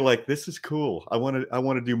you're like, this is cool. I want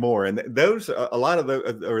to do more. And a lot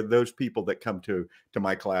of those people that come to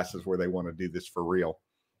my classes where they want to do this for real.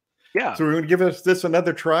 Yeah. So we're going to give this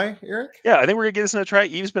another try, Eric? Yeah, I think we're going to give this another try.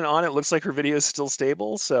 Eve's been on. It looks like her video is still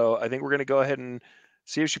stable, so I think we're going to go ahead and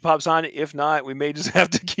see if she pops on. If not, we may just have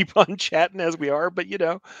to keep on chatting as we are. But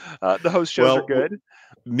the host shows are good.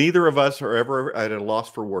 Neither of us are ever at a loss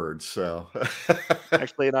for words. So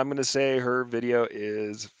actually, and I'm going to say her video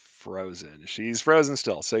is frozen. She's frozen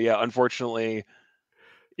still. So yeah, unfortunately,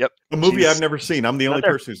 yep. A movie I've never seen. I'm the only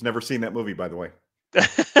person who's never seen that movie, by the way.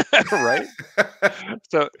 Right.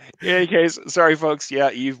 So in any case, sorry folks,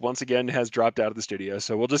 Eve once again has dropped out of the studio,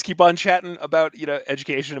 so we'll just keep on chatting about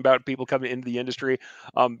education, about people coming into the industry,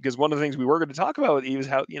 because one of the things we were going to talk about with Eve is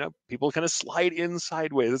how people kind of slide in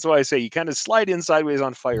sideways. That's why I say you kind of slide in sideways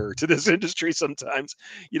on fire to this industry sometimes.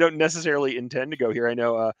 You don't necessarily intend to go here. I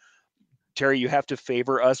know Terry, you have to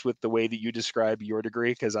favor us with the way that you describe your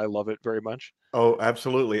degree because I love it very much. Oh,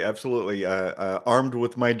 absolutely, absolutely. Armed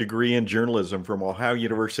with my degree in journalism from Ohio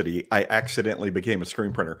University, I accidentally became a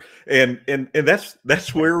screen printer, and that's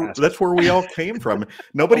where Fantastic. we all came from. A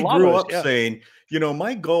Nobody lot of grew us, up yeah. saying,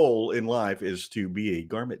 my goal in life is to be a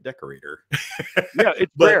garment decorator. Yeah,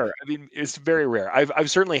 it's But rare. I mean, it's very rare. I've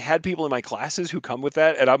certainly had people in my classes who come with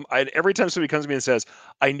that, and every time somebody comes to me and says,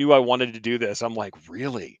 "I knew I wanted to do this," I'm like,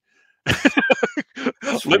 "Really? that's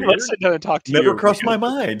Let's weird. sit down and talk to Never you." crossed my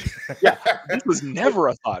Because mind. yeah, this was never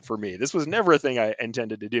a thought for me. This was never a thing I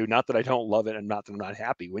intended to do. Not that I don't love it, and not that I'm not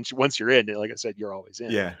happy. Once you're in, like I said, you're always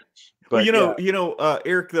in. Yeah. Well, But yeah,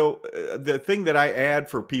 Eric, though, the thing that I add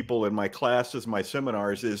for people in my classes, my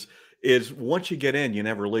seminars is once you get in, you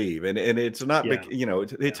never leave, and it's not yeah,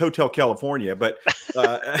 it's Hotel California, but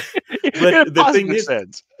in but a the thing positive is,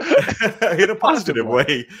 sense, in a positive positive way.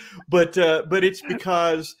 way, but it's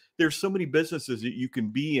because there's so many businesses that you can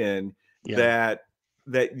be in Yeah,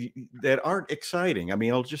 that aren't exciting. I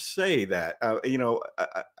mean, I'll just say that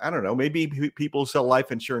I don't know. Maybe people who sell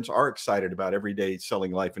life insurance are excited about every day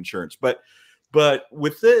selling life insurance, but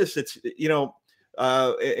with this, it's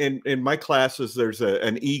in my classes, there's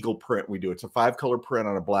an eagle print we do. It's a 5-color print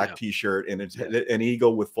on a black yeah, T-shirt, and it's yeah. an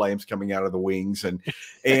eagle with flames coming out of the wings, and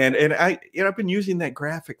I I've been using that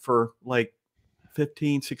graphic for like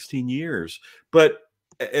 15, 16 years. But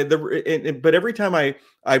but every time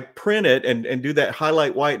I print it and do that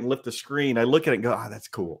highlight white and lift the screen, I look at it and go, that's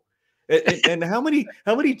cool. And how many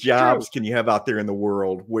True. jobs can you have out there in the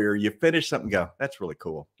world where you finish something and go, that's really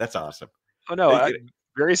cool. That's awesome. Oh no, Uh,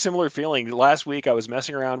 very similar feeling. Last week I was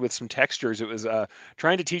messing around with some textures. It was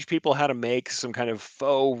trying to teach people how to make some kind of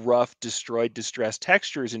faux, rough, destroyed, distressed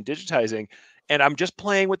textures in digitizing. And I'm just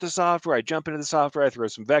playing with the software. I jump into the software, I throw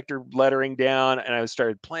some vector lettering down, and I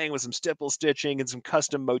started playing with some stipple stitching and some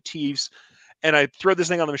custom motifs. And I throw this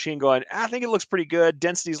thing on the machine going, I think it looks pretty good.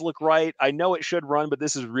 Densities look right. I know it should run, but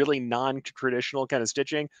this is really non-traditional kind of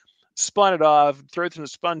stitching. Spun it off, threw some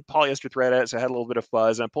spun polyester thread at it, so I had a little bit of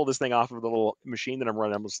fuzz. And I pulled this thing off of the little machine that I'm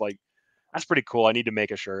running. I'm just like, that's pretty cool. I need to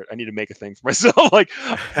make a shirt. I need to make a thing for myself. Like,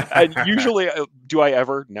 and usually, do I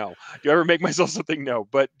ever? No. Do I ever make myself something? No.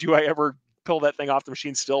 But do I ever pull that thing off the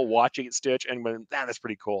machine, still watching it stitch, and when that's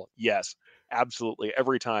pretty cool? Yes, absolutely,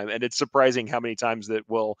 every time. And it's surprising how many times that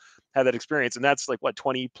we'll have that experience. And that's like what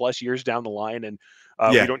 20 plus years down the line. And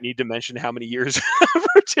we yeah. don't need to mention how many years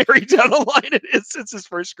for Terry down the line it is since his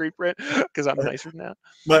first screen print because I'm nicer than that.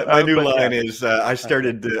 My new But yeah, line is I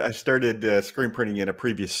started screen printing in a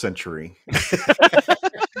previous century.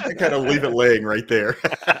 I kind of leave it laying right there.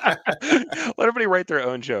 let everybody write their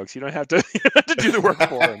own jokes. You don't have to, you don't have to do the work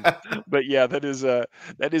for them. But yeah, that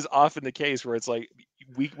is often the case where it's like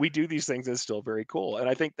we do these things and it's still very cool. And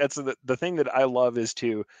I think that's the thing that I love is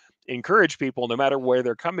to encourage people, no matter where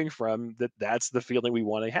they're coming from, that's the feeling we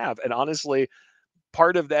want to have. And honestly,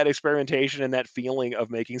 part of that experimentation and that feeling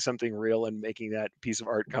of making something real and making that piece of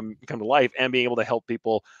art come to life and being able to help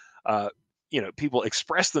people uh people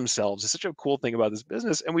express themselves is such a cool thing about this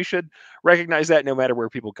business, and we should recognize that no matter where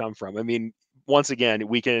people come from. I mean, once again,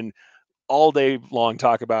 we can all day long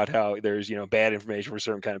talk about how there's bad information for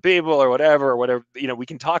certain kind of people or whatever. We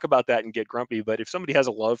can talk about that and get grumpy, but if somebody has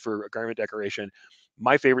a love for a garment decoration,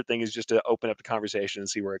 my favorite thing is just to open up the conversation and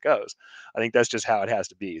see where it goes. I think that's just how it has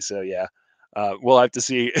to be. So yeah, we'll have to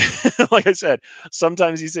see. Like I said,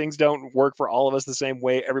 sometimes these things don't work for all of us the same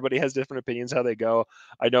way. Everybody has different opinions how they go.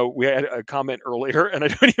 I know we had a comment earlier, and I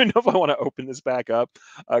don't even know if I want to open this back up.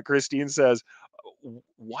 Christine says,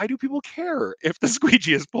 why do people care if the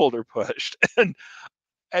squeegee is pulled or pushed? And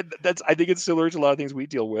that's, I think it's similar to a lot of things we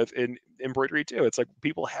deal with in embroidery too. It's like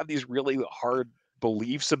people have these really hard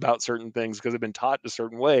beliefs about certain things because they've been taught a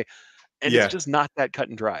certain way, and it's Yeah. just not that cut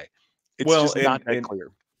and dry. It's Well, just not that clear.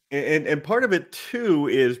 and part of it too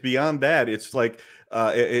is beyond that. It's like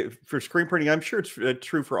for screen printing, I'm sure it's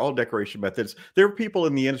true for all decoration methods. There are people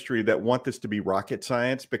in the industry that want this to be rocket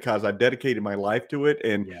science because I've dedicated my life to it,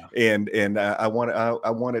 Yeah. and I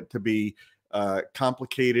want it to be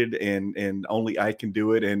complicated and only I can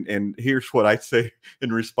do it. And here's what I say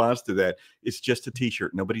in response to that: it's just a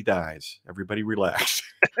T-shirt. Nobody dies. Everybody relax.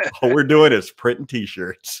 All we're doing is printing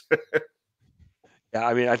T-shirts. Yeah,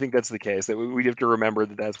 I mean, I think that's the case. That we have to remember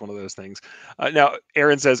that that's one of those things. Now,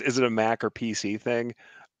 Aaron says, "Is it a Mac or PC thing?"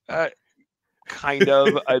 Uh, Kind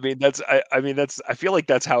of. I mean, I feel like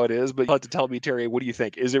that's how it is, but you'll have to tell me, Terry, what do you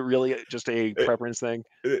think? Is it really just a preference thing?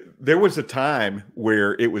 There was a time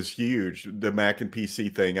where it was huge, the Mac and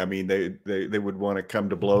PC thing. I mean, they would want to come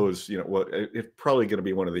to blows. You know, well, it's probably going to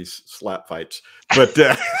be one of these slap fights, but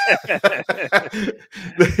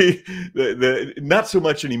not so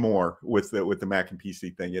much anymore with the Mac and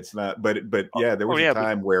PC thing. It's not, but yeah, there was a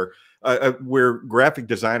time where graphic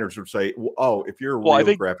designers would say, "Oh, if you're a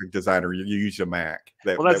real graphic designer, you use a Mac."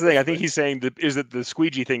 That's the thing. I think he's saying is that the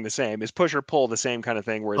squeegee thing the same? Is push or pull the same kind of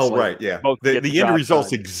thing? Where it's right, yeah. The end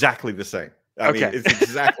result's exactly the same. I mean, it's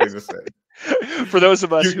exactly the same. For those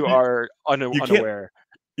of us who are unaware.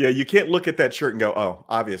 Yeah, you can't look at that shirt and go, "Oh,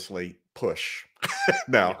 obviously push."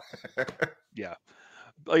 No. Yeah.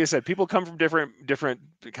 Like I said, people come from different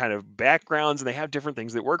kind of backgrounds, and they have different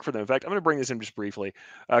things that work for them. In fact, I'm going to bring this in just briefly.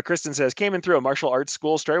 Kristen says, came in through a martial arts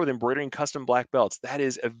school, started with embroidery and custom black belts. That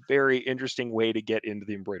is a very interesting way to get into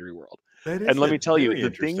the embroidery world. And let me tell you,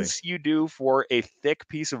 the things you do for a thick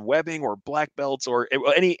piece of webbing or black belts or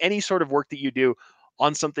any sort of work that you do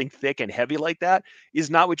on something thick and heavy like that is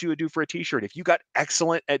not what you would do for a t-shirt. If you got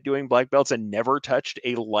excellent at doing black belts and never touched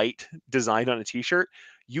a light design on a t-shirt,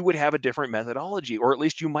 you would have a different methodology, or at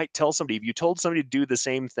least you might tell somebody. If you told somebody to do the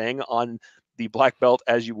same thing on the black belt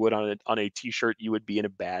as you would on a t-shirt, you would be in a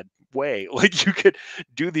bad way. Like, you could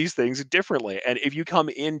do these things differently. And if you come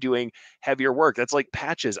in doing heavier work, that's like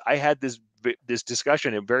patches. I had this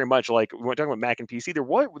discussion, and very much like when we're talking about Mac and PC,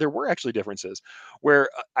 there were actually differences where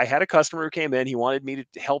I had a customer who came in, he wanted me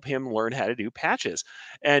to help him learn how to do patches.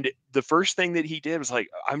 And the first thing that he did was like,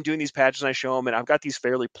 I'm doing these patches, and I show him, and I've got these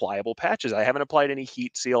fairly pliable patches. I haven't applied any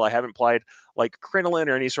heat seal. I haven't applied like crinoline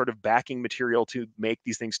or any sort of backing material to make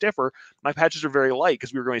these things stiffer. My patches are very light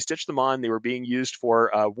because we were going to stitch them on. They were being used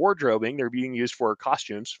for wardrobing. They were being used for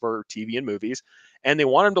costumes for TV and movies. And they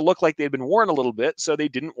want them to look like they'd been worn a little bit, so they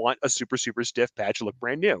didn't want a super stiff patch to look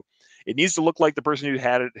brand new. It needs to look like the person who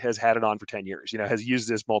has had it on for 10 years, has used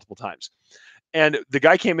this multiple times. And the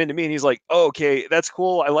guy came into me and he's like, "Oh, okay, that's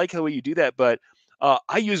cool. I like the way you do that, but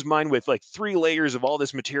I use mine with like 3 layers of all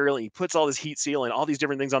this material," and he puts all this heat seal and all these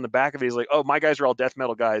different things on the back of it. He's like, "Oh, my guys are all death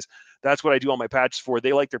metal guys. That's what I do all my patches for.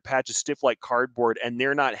 They like their patches stiff like cardboard, and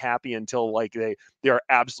they're not happy until like they are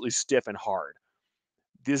absolutely stiff and hard."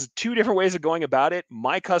 There's 2 different ways of going about it.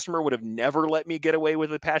 My customer would have never let me get away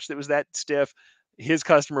with a patch that was that stiff. His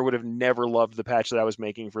customer would have never loved the patch that I was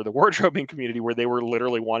making for the wardrobing community, where they were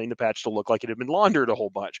literally wanting the patch to look like it had been laundered a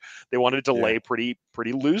whole bunch. They wanted it to lay pretty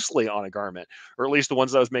loosely on a garment, or at least the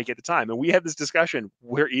ones I was making at the time. And we had this discussion,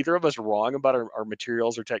 were either of us wrong about our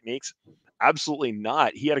materials or techniques? Absolutely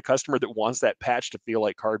not. He had a customer that wants that patch to feel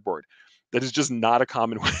like cardboard. That is just not a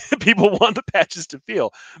common way people want the patches to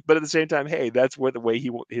feel. But at the same time, hey, that's the way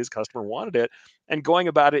his customer wanted it. And going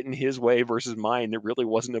about it in his way versus mine, there really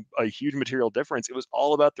wasn't a huge material difference. It was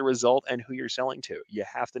all about the result and who you're selling to. You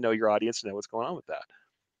have to know your audience to know what's going on with that.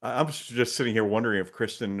 I'm just sitting here wondering if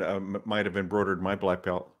Kristen might have embroidered my black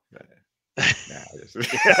belt.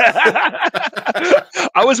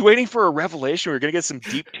 I was waiting for a revelation. We were going to get some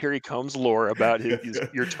deep Terry Combs lore about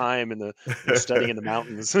your time in the studying in the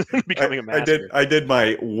mountains, becoming a master. I did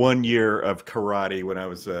my 1 year of karate when I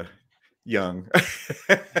was young.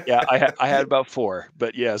 Yeah, I had about 4,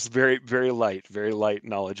 but yes, very light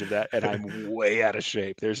knowledge of that, and I'm way out of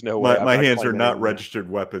shape. There's no way. My hands are not registered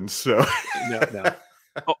weapons, so no.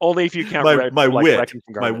 Only if you count my wit.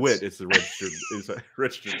 My wit is a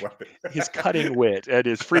registered weapon. His cutting wit and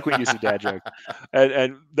his frequent use of dad joke,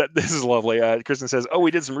 and this is lovely. Kristen says, "Oh,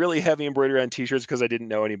 we did some really heavy embroidery on t-shirts because I didn't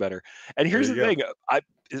know any better." And here's the thing: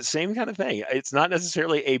 same kind of thing. It's not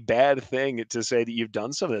necessarily a bad thing to say that you've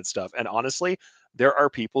done some of that stuff. And honestly, there are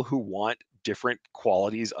people who want different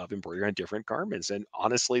qualities of embroidery on different garments, and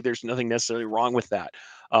honestly, there's nothing necessarily wrong with that.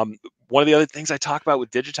 One of the other things I talk about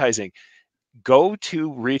with digitizing. Go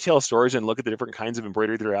to retail stores and look at the different kinds of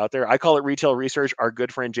embroidery that are out there. I call it retail research. Our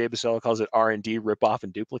good friend Jay Basello calls it R&D, rip off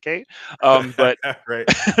and duplicate. But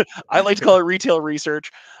I like to call it retail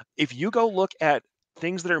research. If you go look at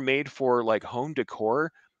things that are made for like home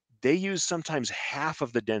decor, they use sometimes half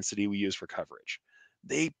of the density we use for coverage.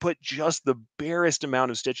 They put just the barest amount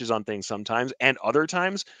of stitches on things sometimes, and other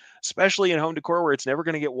times, especially in home decor where it's never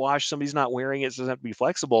going to get washed, somebody's not wearing it, so it doesn't have to be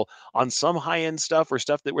flexible. On some high-end stuff or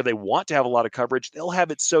stuff where they want to have a lot of coverage, they'll have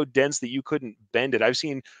it so dense that you couldn't bend it. I've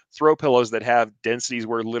seen throw pillows that have densities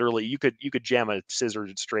where literally you could jam a scissor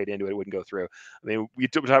straight into it wouldn't go through. I mean, we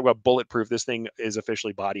talk about bulletproof. This thing is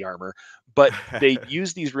officially body armor, but they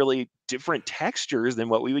use these really different textures than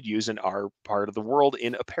what we would use in our part of the world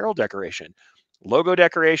in apparel decoration. Logo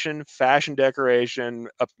decoration, fashion decoration,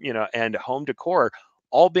 and home decor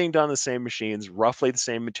all being done on the same machines, roughly the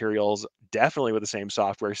same materials, definitely with the same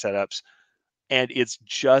software setups. And it's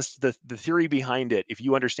just the theory behind it. If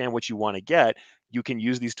you understand what you want to get, you can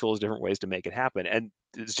use these tools different ways to make it happen. And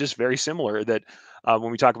it's just very similar that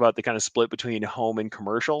when we talk about the kind of split between home and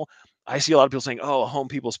commercial, I see a lot of people saying, oh, home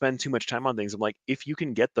people spend too much time on things. I'm like, if you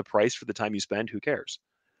can get the price for the time you spend, who cares?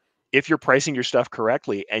 If you're pricing your stuff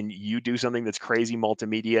correctly and you do something that's crazy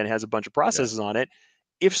multimedia and has a bunch of processes on it,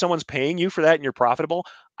 if someone's paying you for that and you're profitable,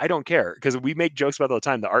 I don't care. Because we make jokes about it all the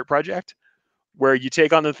time, the art project, where you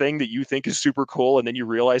take on the thing that you think is super cool and then you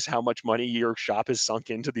realize how much money your shop has sunk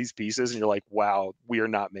into these pieces and you're like, wow, we are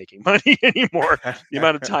not making money anymore. The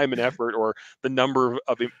amount of time and effort or the number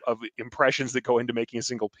of impressions that go into making a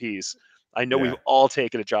single piece. I know we've all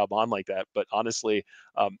taken a job on like that, but honestly,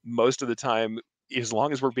 most of the time, as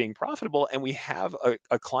long as we're being profitable and we have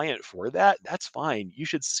a client for that, that's fine. You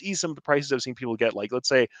should see some of the prices I've seen people get, like let's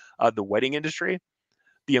say the wedding industry,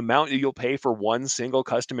 the amount that you'll pay for one single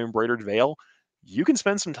custom embroidered veil, you can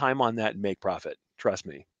spend some time on that and make profit. Trust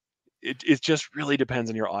me. It just really depends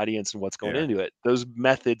on your audience and what's going into it. Those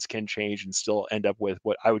methods can change and still end up with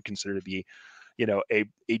what I would consider to be,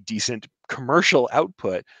 a decent commercial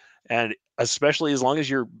output. And especially as long as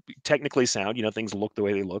you're technically sound, things look the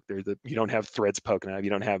way they look. You don't have threads poking out, you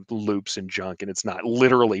don't have loops and junk, and it's not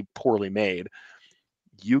literally poorly made.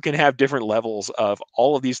 You can have different levels of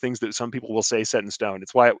all of these things that some people will say set in stone.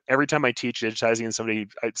 It's why every time I teach digitizing and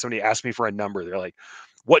somebody asks me for a number, they're like,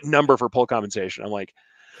 what number for pull compensation? I'm like,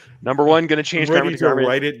 number one, going to change garment to garment.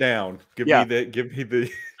 Write it down. Give me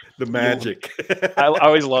the magic. I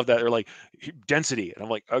always love that. They're like, density. And I'm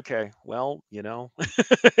like, okay, well,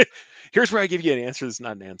 here's where I give you an answer that's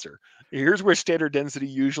not an answer. Here's where standard density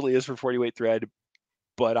usually is for 40-weight thread.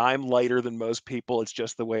 But I'm lighter than most people. It's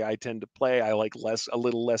just the way I tend to play. I like a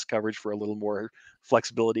little less coverage for a little more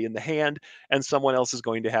flexibility in the hand. And someone else is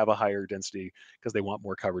going to have a higher density because they want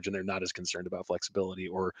more coverage and they're not as concerned about flexibility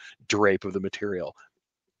or drape of the material.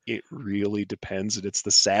 It really depends. And it's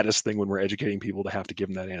the saddest thing when we're educating people to have to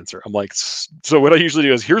give them that answer. I'm like, so what I usually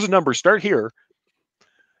do is here's a number, start here,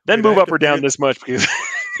 then move up or down this much because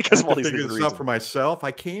of all these different reasons. Stuff for myself.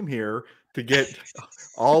 I came here to get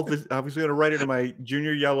all this. I was going to write it in my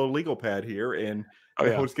junior yellow legal pad here, and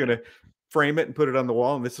I was going to frame it and put it on the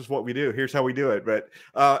wall. And this is what we do. Here's how we do it. But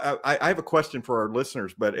I have a question for our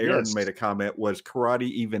listeners. But Aaron made a comment: was karate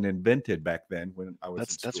even invented back then when I was in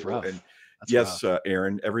school? That's rough. And yes,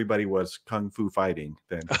 Aaron, everybody was kung fu fighting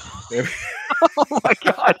then. Oh my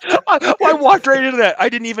God. I walked right into that. I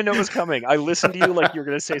didn't even know it was coming. I listened to you like you were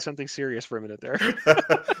going to say something serious for a minute there.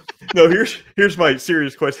 No, here's my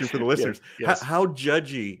serious question for the listeners. Yes. How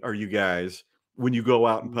judgy are you guys when you go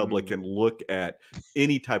out in public and look at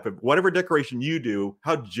any type of whatever decoration you do?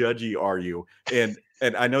 How judgy are you? And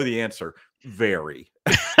I know the answer, very.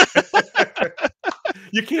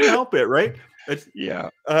 You can't help it, right?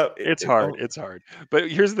 It's hard. It's hard.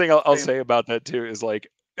 But here's the thing I'll say about that too is like,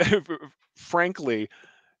 frankly,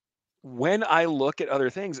 when I look at other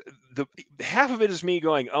things, the half of it is me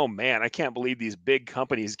going, oh man, I can't believe these big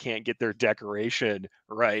companies can't get their decoration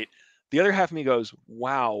right. The other half of me goes,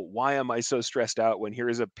 wow, why am I so stressed out when here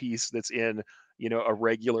is a piece that's in, a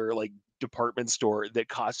regular like department store that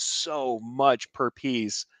costs so much per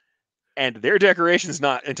piece. And their decoration is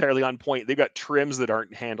not entirely on point. They've got trims that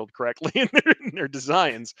aren't handled correctly in their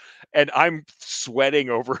designs. And I'm sweating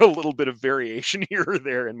over a little bit of variation here or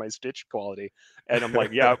there in my stitch quality. And I'm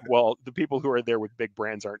like, yeah, well, the people who are there with big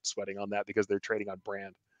brands aren't sweating on that because they're trading on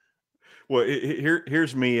brand. Well,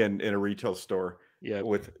 here's me in a retail store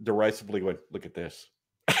with derisively going, look at this.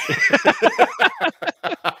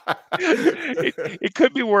 It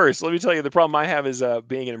could be worse. Let me tell you, the problem I have is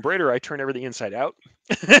being an embroiderer, I turn everything inside out.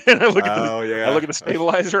 And I look at the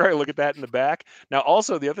stabilizer, I look at that in the back. Now,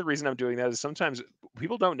 also, the other reason I'm doing that is sometimes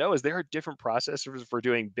people don't know is there are different processors for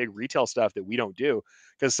doing big retail stuff that we don't do.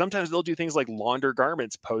 Because sometimes they'll do things like launder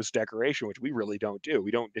garments post-decoration, which we really don't do.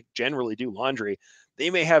 We don't generally do laundry. They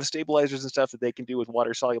may have stabilizers and stuff that they can do with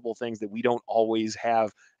water-soluble things that we don't always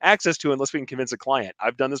have access to unless we can convince a client.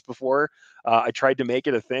 I've done this before. I tried to make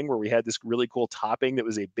it a thing where we had this really cool topping that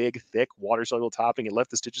was a big, thick, water-soluble topping. It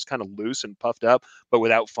left the stitches kind of loose and puffed up, but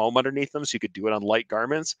without foam underneath them, so you could do it on light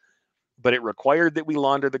garments. But it required that we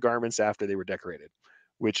launder the garments after they were decorated,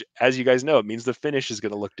 which, as you guys know, it means the finish is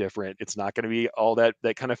going to look different. It's not going to be all that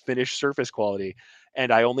kind of finished surface quality.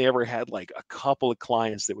 And I only ever had like a couple of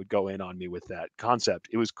clients that would go in on me with that concept.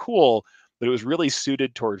 It was cool, but it was really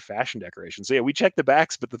suited toward fashion decoration. So yeah, we check the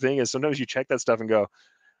backs, but the thing is sometimes you check that stuff and go,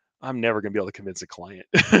 I'm never going to be able to convince a client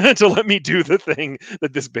to let me do the thing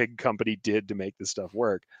that this big company did to make this stuff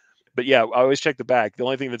work. But yeah, I always check the back. The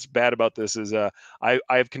only thing that's bad about this is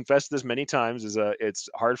I've confessed this many times is it's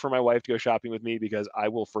hard for my wife to go shopping with me because I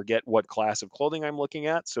will forget what class of clothing I'm looking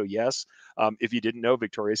at. So yes, if you didn't know,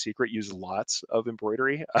 Victoria's Secret uses lots of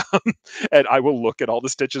embroidery, and I will look at all the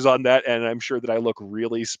stitches on that, and I'm sure that I look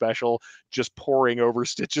really special just poring over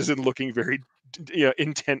stitches and looking very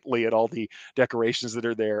intently at all the decorations that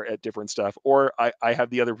are there at different stuff. Or I have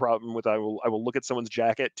the other problem with I will look at someone's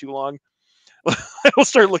jacket too long. I will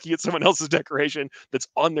start looking at someone else's decoration that's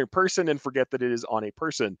on their person and forget that it is on a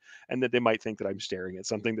person, and that they might think that I'm staring at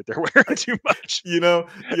something that they're wearing too much.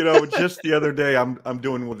 Just the other day, I'm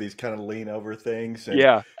doing one of these kind of lean over things, and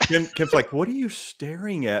Yeah. Kim's like, "What are you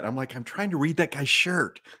staring at?" I'm like, "I'm trying to read that guy's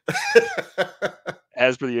shirt."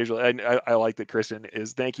 As per the usual, and I like that Kristen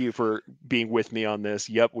is. Thank you for being with me on this.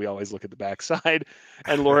 Yep, we always look at the backside.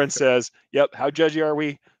 And Lauren says, "Yep, how judgy are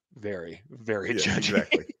we? Very, very judgy."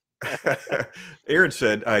 Exactly. Aaron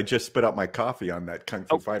said, "I just spit out my coffee on that kung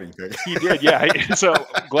fu fighting thing." He did, yeah. So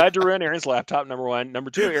glad to ruin Aaron's laptop, number one.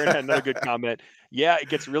 Number two, Aaron had another good comment. Yeah, it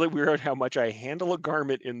gets really weird how much I handle a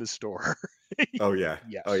garment in the store. Oh yeah,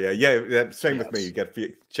 Yes. oh yeah, yeah. Same with me. Yes. You got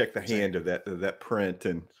to check the hand of that print,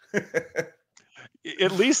 and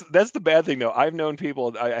At least that's the bad thing, though. I've known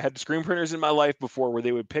people. I had screen printers in my life before where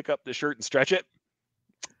they would pick up the shirt and stretch it.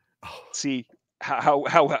 See how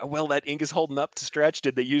well that ink is holding up to stretch.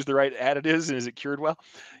 Did they use the right additives, and is it cured well?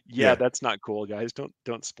 Yeah, that's not cool, guys. Don't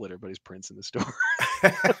split everybody's prints in the store.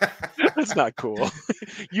 That's not cool.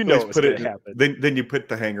 You know what's going to happen. Then you put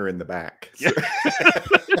the hanger in the back. Yeah.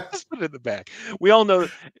 Just put it in the back. We all know.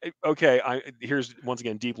 Okay, here's once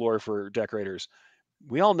again deep lore for decorators.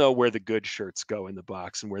 We all know where the good shirts go in the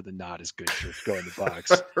box and where the not as good shirts go in the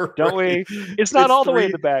box, don't we? It's not all the way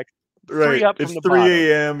in the back. Right. Up it's from the 3 bottom.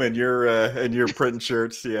 a.m. and you're printing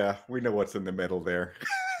shirts. Yeah, we know what's in the middle there.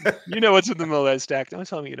 You know what's in the middle of that stack. Don't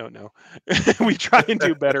tell me you don't know. We try and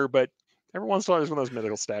do better, but every once in a while there's one of those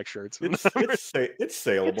middle stack shirts. It's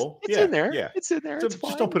saleable. It's in there. Yeah. It's in there. It's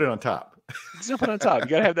just don't put it on top. Just don't put it on top. You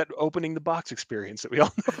got to have that opening the box experience that we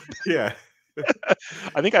all know. Yeah.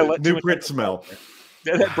 I think I let new print smell.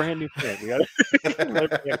 That brand new print. We got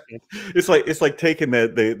It's like taking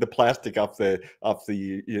the plastic off the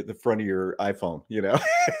front of your iPhone. Yeah,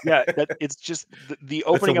 it's just the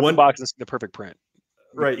opening of the box is the perfect print.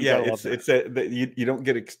 Right. Yeah. You don't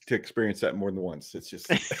get to experience that more than once. It's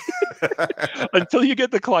just until you get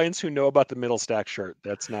the clients who know about the middle stack shirt.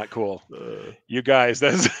 That's not cool. You guys,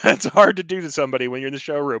 that's hard to do to somebody when you're in the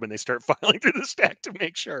showroom and they start filing through the stack to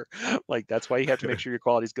make sure. Like that's why you have to make sure your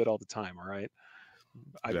quality is good all the time. All right.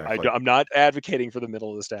 Exactly. I'm not advocating for the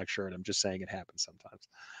middle of the stack shirt. I'm just saying it happens sometimes.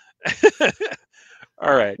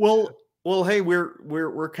 All right. Well, hey,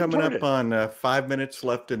 we're coming up on 5 minutes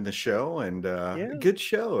left in the show, and good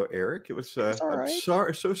show, Eric. It was.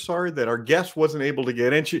 I'm so sorry that our guest wasn't able to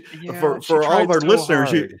get in. For all of our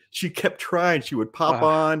listeners, she kept trying. She would pop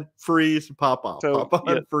on, freeze, pop off, pop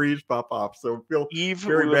on, freeze, pop off. So Eve,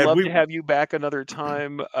 we would love to have you back another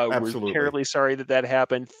time. Absolutely. We're terribly sorry that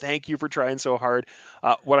happened. Thank you for trying so hard.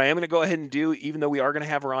 What I am going to go ahead and do, even though we are going to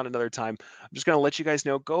have her on another time, I'm just going to let you guys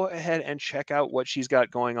know. Go ahead and check out what she's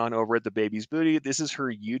got going on over at the Baby's Booty. This is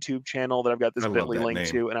her YouTube channel that I've got this bit.ly link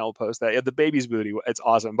to, and I will post that. Yeah, the Baby's Booty. It's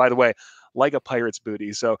awesome. By the way, like a pirate's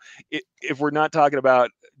booty. So if we're not talking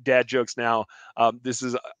about dad jokes now, this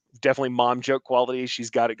is definitely mom joke quality. She's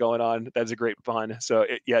got it going on. That's a great pun. So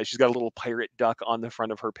she's got a little pirate duck on the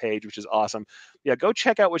front of her page, which is awesome. Yeah, go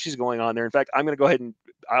check out what she's going on there. In fact, I'm going to go ahead and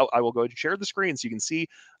I will go ahead and share the screen so you can see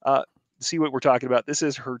what we're talking about. This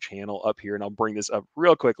is her channel up here, and I'll bring this up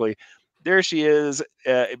real quickly. There she is.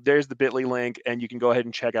 There's the bit.ly link, and you can go ahead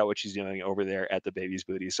and check out what she's doing over there at the Baby's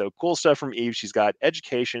Booty. So cool stuff from Eve. She's got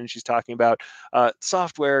education. She's talking about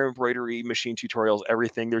software, embroidery, machine tutorials,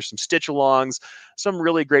 everything. There's some stitch alongs, some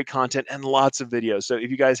really great content, and lots of videos. So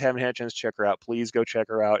if you guys haven't had a chance to check her out, please go check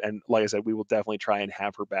her out. And like I said, we will definitely try and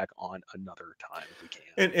have her back on another time if we can.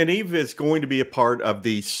 And Eve is going to be a part of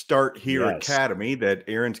the Start Here Academy that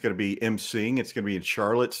Aaron's going to be emceeing. It's going to be in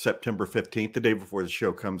Charlotte, September 15th, the day before the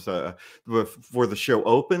show comes. Before the show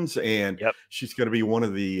opens, and she's going to be one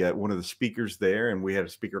of the speakers there. And we had a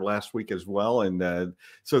speaker last week as well, and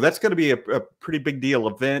so that's going to be a pretty big deal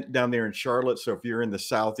event down there in Charlotte. So if you're in the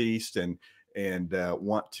Southeast and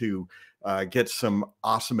want to get some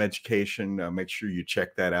awesome education, make sure you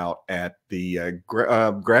check that out at the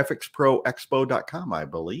graphicsproexpo.com, I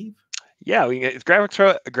believe. Yeah, it's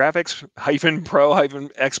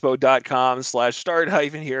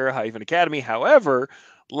graphics-pro-expo.com/start-here-academy. However,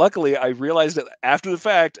 luckily, I realized that after the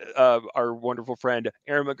fact, our wonderful friend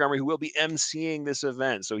Aaron Montgomery, who will be emceeing this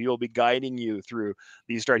event, so he will be guiding you through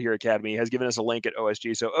the Start Here Academy, has given us a link at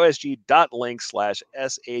OSG. So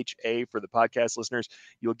osg.link/SHA for the podcast listeners.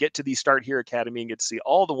 You'll get to the Start Here Academy and get to see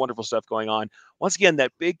all the wonderful stuff going on. Once again,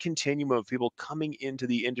 that big continuum of people coming into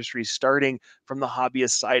the industry, starting from the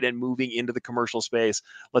hobbyist side and moving into the commercial space.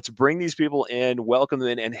 Let's bring these people in, welcome them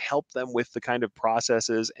in, and help them with the kind of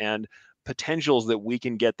processes and potentials that we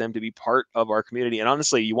can get them to be part of our community. And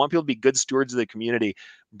honestly, you want people to be good stewards of the community.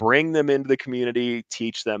 Bring them into the community,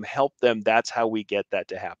 teach them, help them. That's how we get that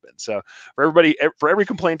to happen. So for everybody, for every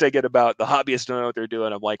complaint I get about the hobbyists don't know what they're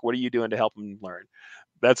doing, I'm like, what are you doing to help them learn?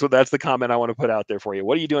 That's the comment I want to put out there for you.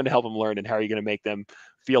 What are you doing to help them learn, and how are you going to make them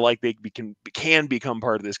feel like they can become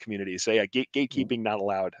part of this community? So yeah, gatekeeping not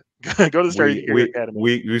allowed. Go to the Start Here Academy.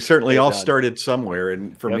 We certainly all done. started somewhere,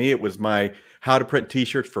 and for me, it was my How to Print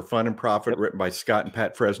T-shirts for Fun and Profit, written by Scott and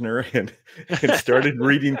Pat Fresner, and started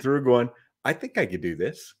reading through, going, I think I could do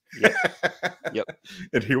this. Yep.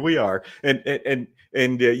 And here we are. And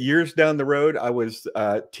years down the road, I was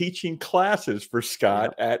teaching classes for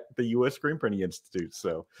Scott at the U.S. Screen Printing Institute.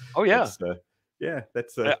 So, that's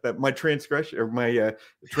that my transgression, or my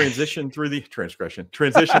transition through the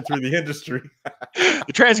industry.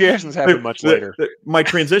 The transgressions happen much later. My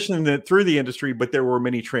transition through the industry, but there were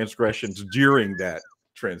many transgressions during that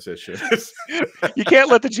transition. You can't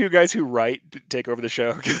let the two guys who write take over the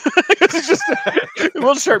show. It's just,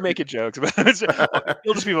 we'll start making jokes about it.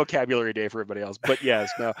 It'll just be vocabulary day for everybody else. But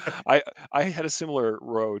yes, no, I had a similar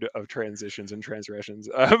road of transitions and transgressions.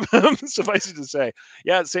 Suffice it to say,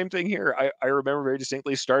 same thing here. I remember very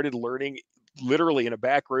distinctly started learning literally in a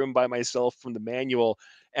back room by myself from the manual.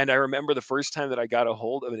 And I remember the first time that I got a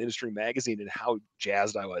hold of an industry magazine and how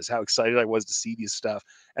jazzed I was, how excited I was to see these stuff.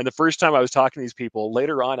 And the first time I was talking to these people,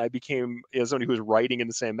 later on, I became somebody who was writing in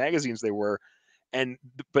the same magazines they were.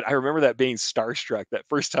 But I remember that being starstruck that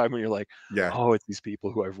first time when you're like, oh, it's these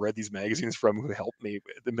people who I've read these magazines from who helped me in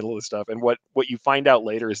the middle of the stuff. And what you find out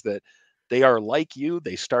later is that they are like you.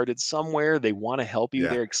 They started somewhere. They want to help you.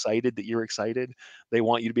 They're excited that you're excited. They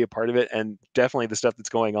want you to be a part of it. And definitely the stuff that's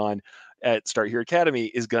going on at Start Here Academy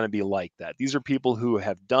is going to be like that. These are people who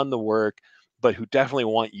have done the work, but who definitely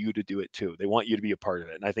want you to do it too. They want you to be a part of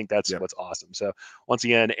it. And I think that's what's awesome. So once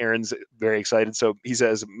again, Aaron's very excited. So he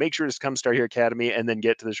says, make sure to come Start Here Academy and then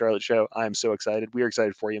get to the Charlotte show. I'm so excited. We are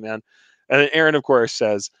excited for you, man. And then Aaron, of course,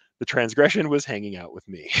 says the transgression was hanging out with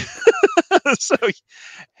me. So,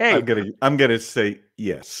 hey, I'm gonna say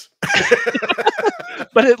yes.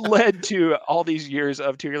 But it led to all these years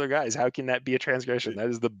of Tubular Guys. How can that be a transgression? That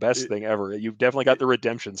is the best thing ever. You've definitely got the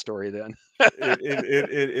redemption story then.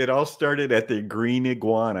 It all started at the Green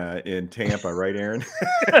Iguana in Tampa, right, Aaron?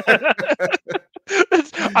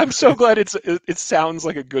 I'm so glad it sounds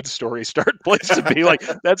like a good story start place to be. Like,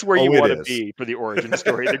 that's where you want to be for the origin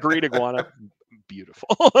story. The Green Iguana, beautiful.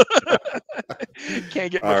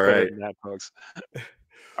 Can't get much better than that, folks.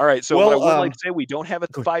 All right, so what I would like to say, we don't have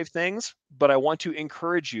 5 things, but I want to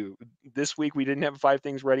encourage you. This week we didn't have 5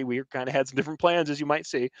 things ready. We kind of had some different plans, as you might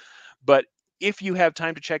see. But if you have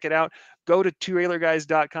time to check it out, go to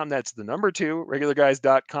 2regularguys.com. That's the number 2,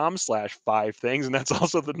 regularguys.com/5 things. And that's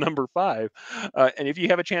also the number 5. And if you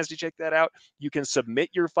have a chance to check that out, you can submit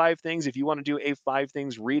your 5 things. If you want to do a 5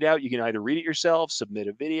 things readout, you can either read it yourself, submit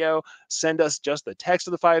a video, send us just the text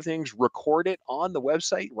of the 5 things, record it on the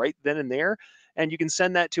website right then and there. And you can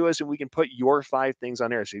send that to us and we can put your 5 things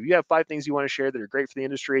on there. So if you have 5 things you want to share that are great for the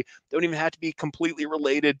industry, don't even have to be completely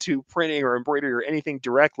related to printing or embroidery or anything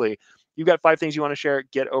directly. You've got 5 things you want to share,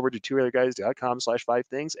 get over to 2regularguys.com/5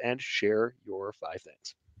 things and share your 5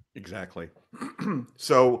 things. Exactly.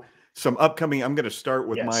 So some upcoming, I'm going to start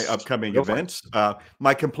with my upcoming events.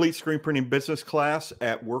 My complete screen printing business class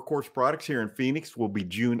at Workhorse Products here in Phoenix will be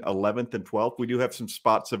June 11th and 12th. We do have some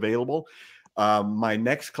spots available. My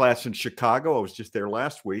next class in Chicago, I was just there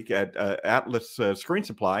last week at Atlas Screen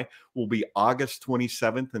Supply, will be August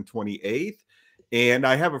 27th and 28th. And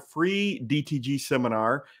I have a free DTG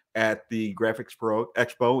seminar at the Graphics Pro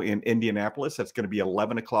Expo in Indianapolis. That's going to be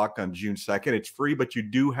 11 o'clock on June 2nd. It's free, but you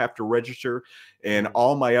do have to register. And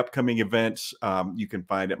all my upcoming events you can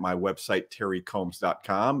find at my website,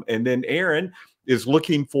 terrycombs.com. And then Aaron is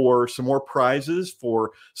looking for some more prizes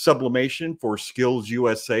for sublimation for Skills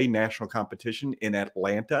USA National Competition in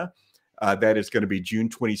Atlanta. That is going to be June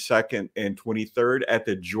 22nd and 23rd at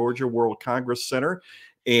the Georgia World Congress Center.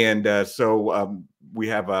 And so we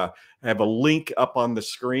have a link up on the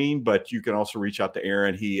screen, but you can also reach out to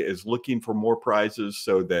Aaron. He is looking for more prizes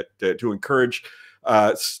so that to encourage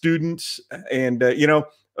students. And,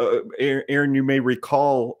 Aaron, you may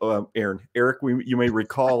recall, Eric, you may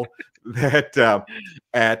recall that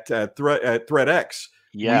at ThreadX,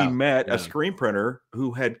 we met a screen printer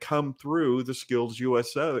who had come through the Skills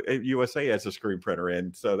USA as a screen printer,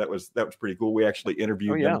 and so that was pretty cool. We actually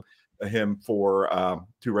interviewed him for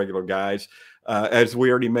Two Regular Guys. As we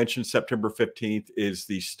already mentioned, September 15th is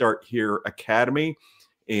the Start Here Academy,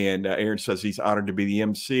 and Aaron says he's honored to be the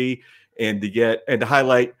MC and to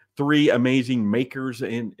highlight 3 amazing makers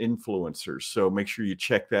and influencers. So make sure you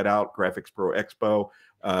check that out, Graphics Pro Expo,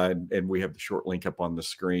 and we have the short link up on the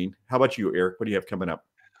screen. How about you, Eric? What do you have coming up?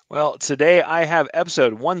 Well, today I have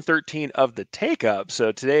episode 113 of the Take Up.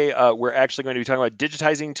 So today we're actually going to be talking about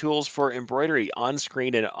digitizing tools for embroidery on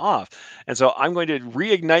screen and off. And so I'm going to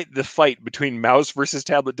reignite the fight between mouse versus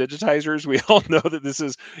tablet digitizers. We all know that this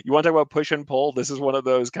is, you want to talk about push and pull. This is one of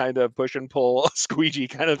those kind of push and pull squeegee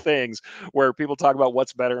kind of things where people talk about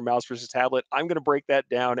what's better, mouse versus tablet. I'm going to break that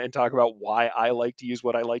down and talk about why I like to use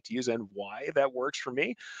what I like to use and why that works for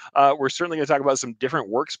me. We're certainly going to talk about some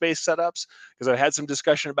different workspace setups because I've had some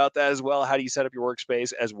discussion about that as well. How do you set up your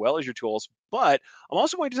workspace as well as your tools? But I'm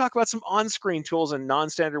also going to talk about some on-screen tools and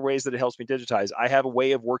non-standard ways that it helps me digitize. I have a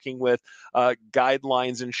way of working with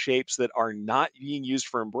guidelines and shapes that are not being used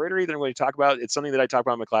for embroidery that I'm going to talk about. It's something that I talk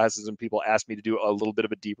about in my classes and people ask me to do a little bit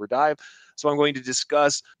of a deeper dive. So I'm going to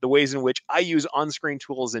discuss the ways in which I use on-screen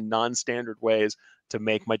tools in non-standard ways to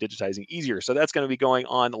make my digitizing easier. So that's going to be going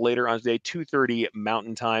on later on today, 2:30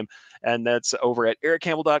 Mountain Time. And that's over at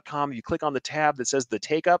erichcampbell.com. You click on the tab that says the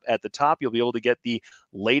Take Up at the top, you'll be able to get the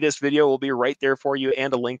latest video will be right there for you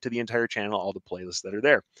and a link to the entire channel, all the playlists that are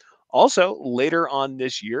there. Also, later on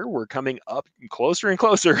this year, we're coming up closer and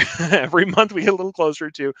closer. Every month we get a little closer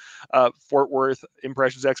to Fort Worth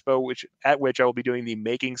Impressions Expo, at which I will be doing the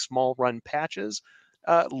Making Small Run Patches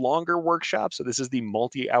longer workshop. So this is the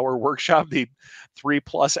multi-hour workshop, the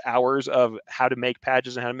 3+ hours of how to make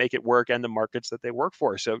patches and how to make it work and the markets that they work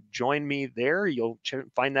for. So join me there. You'll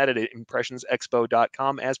find that at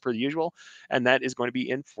impressionsexpo.com as per the usual. And that is going to be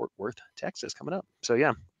in Fort Worth, Texas coming up. So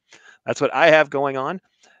yeah, that's what I have going on.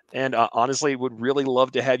 And honestly, would really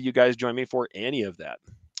love to have you guys join me for any of that.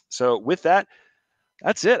 So with that,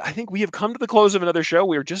 that's it. I think we have come to the close of another show.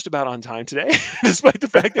 We are just about on time today, despite the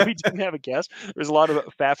fact that we didn't have a guest. There's a lot of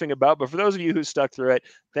faffing about, but for those of you who stuck through it,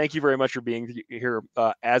 thank you very much for being here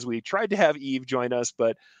as we tried to have Eve join us,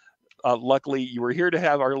 but luckily you were here to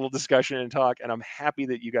have our little discussion and talk, and I'm happy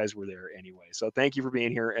that you guys were there anyway. So thank you for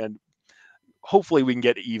being here, and hopefully we can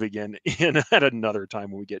get Eve again at another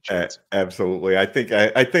time when we get a chance. Absolutely. I think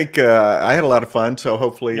I had a lot of fun, so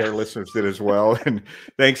hopefully our listeners did as well. And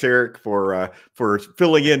thanks, Eric, for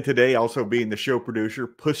filling in today, also being the show producer,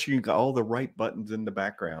 pushing all the right buttons in the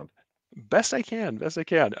background. Best I can.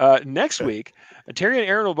 Next week, Terry and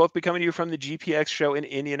Aaron will both be coming to you from the GPX show in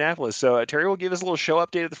Indianapolis. So Terry will give us a little show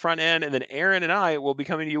update at the front end, and then Aaron and I will be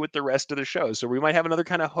coming to you with the rest of the show. So we might have another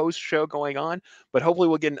kind of host show going on, but hopefully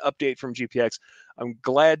we'll get an update from GPX. I'm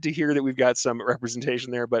glad to hear that we've got some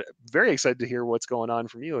representation there, but very excited to hear what's going on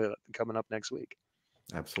from you coming up next week.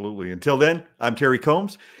 Absolutely. Until then, I'm Terry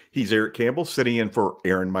Combs. He's Eric Campbell, sitting in for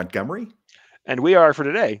Aaron Montgomery. And we are, for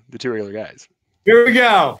today, the Two Regular Guys. Here we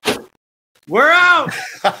go. We're out.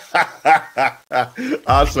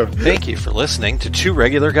 Awesome. Thank you for listening to Two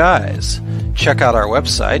Regular Guys. Check out our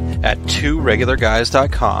website at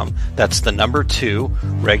tworegularguys.com. That's the number 2,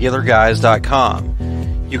 regularguys.com.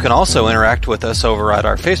 You can also interact with us over at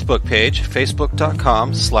our Facebook page,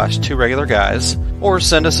 facebook.com/tworegularguys, or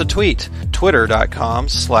send us a tweet,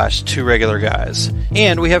 twitter.com/tworegularguys.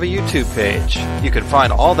 And we have a YouTube page. You can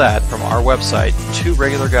find all that from our website,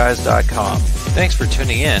 tworegularguys.com. Thanks for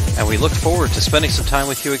tuning in, and we look forward to spending some time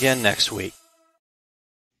with you again next week.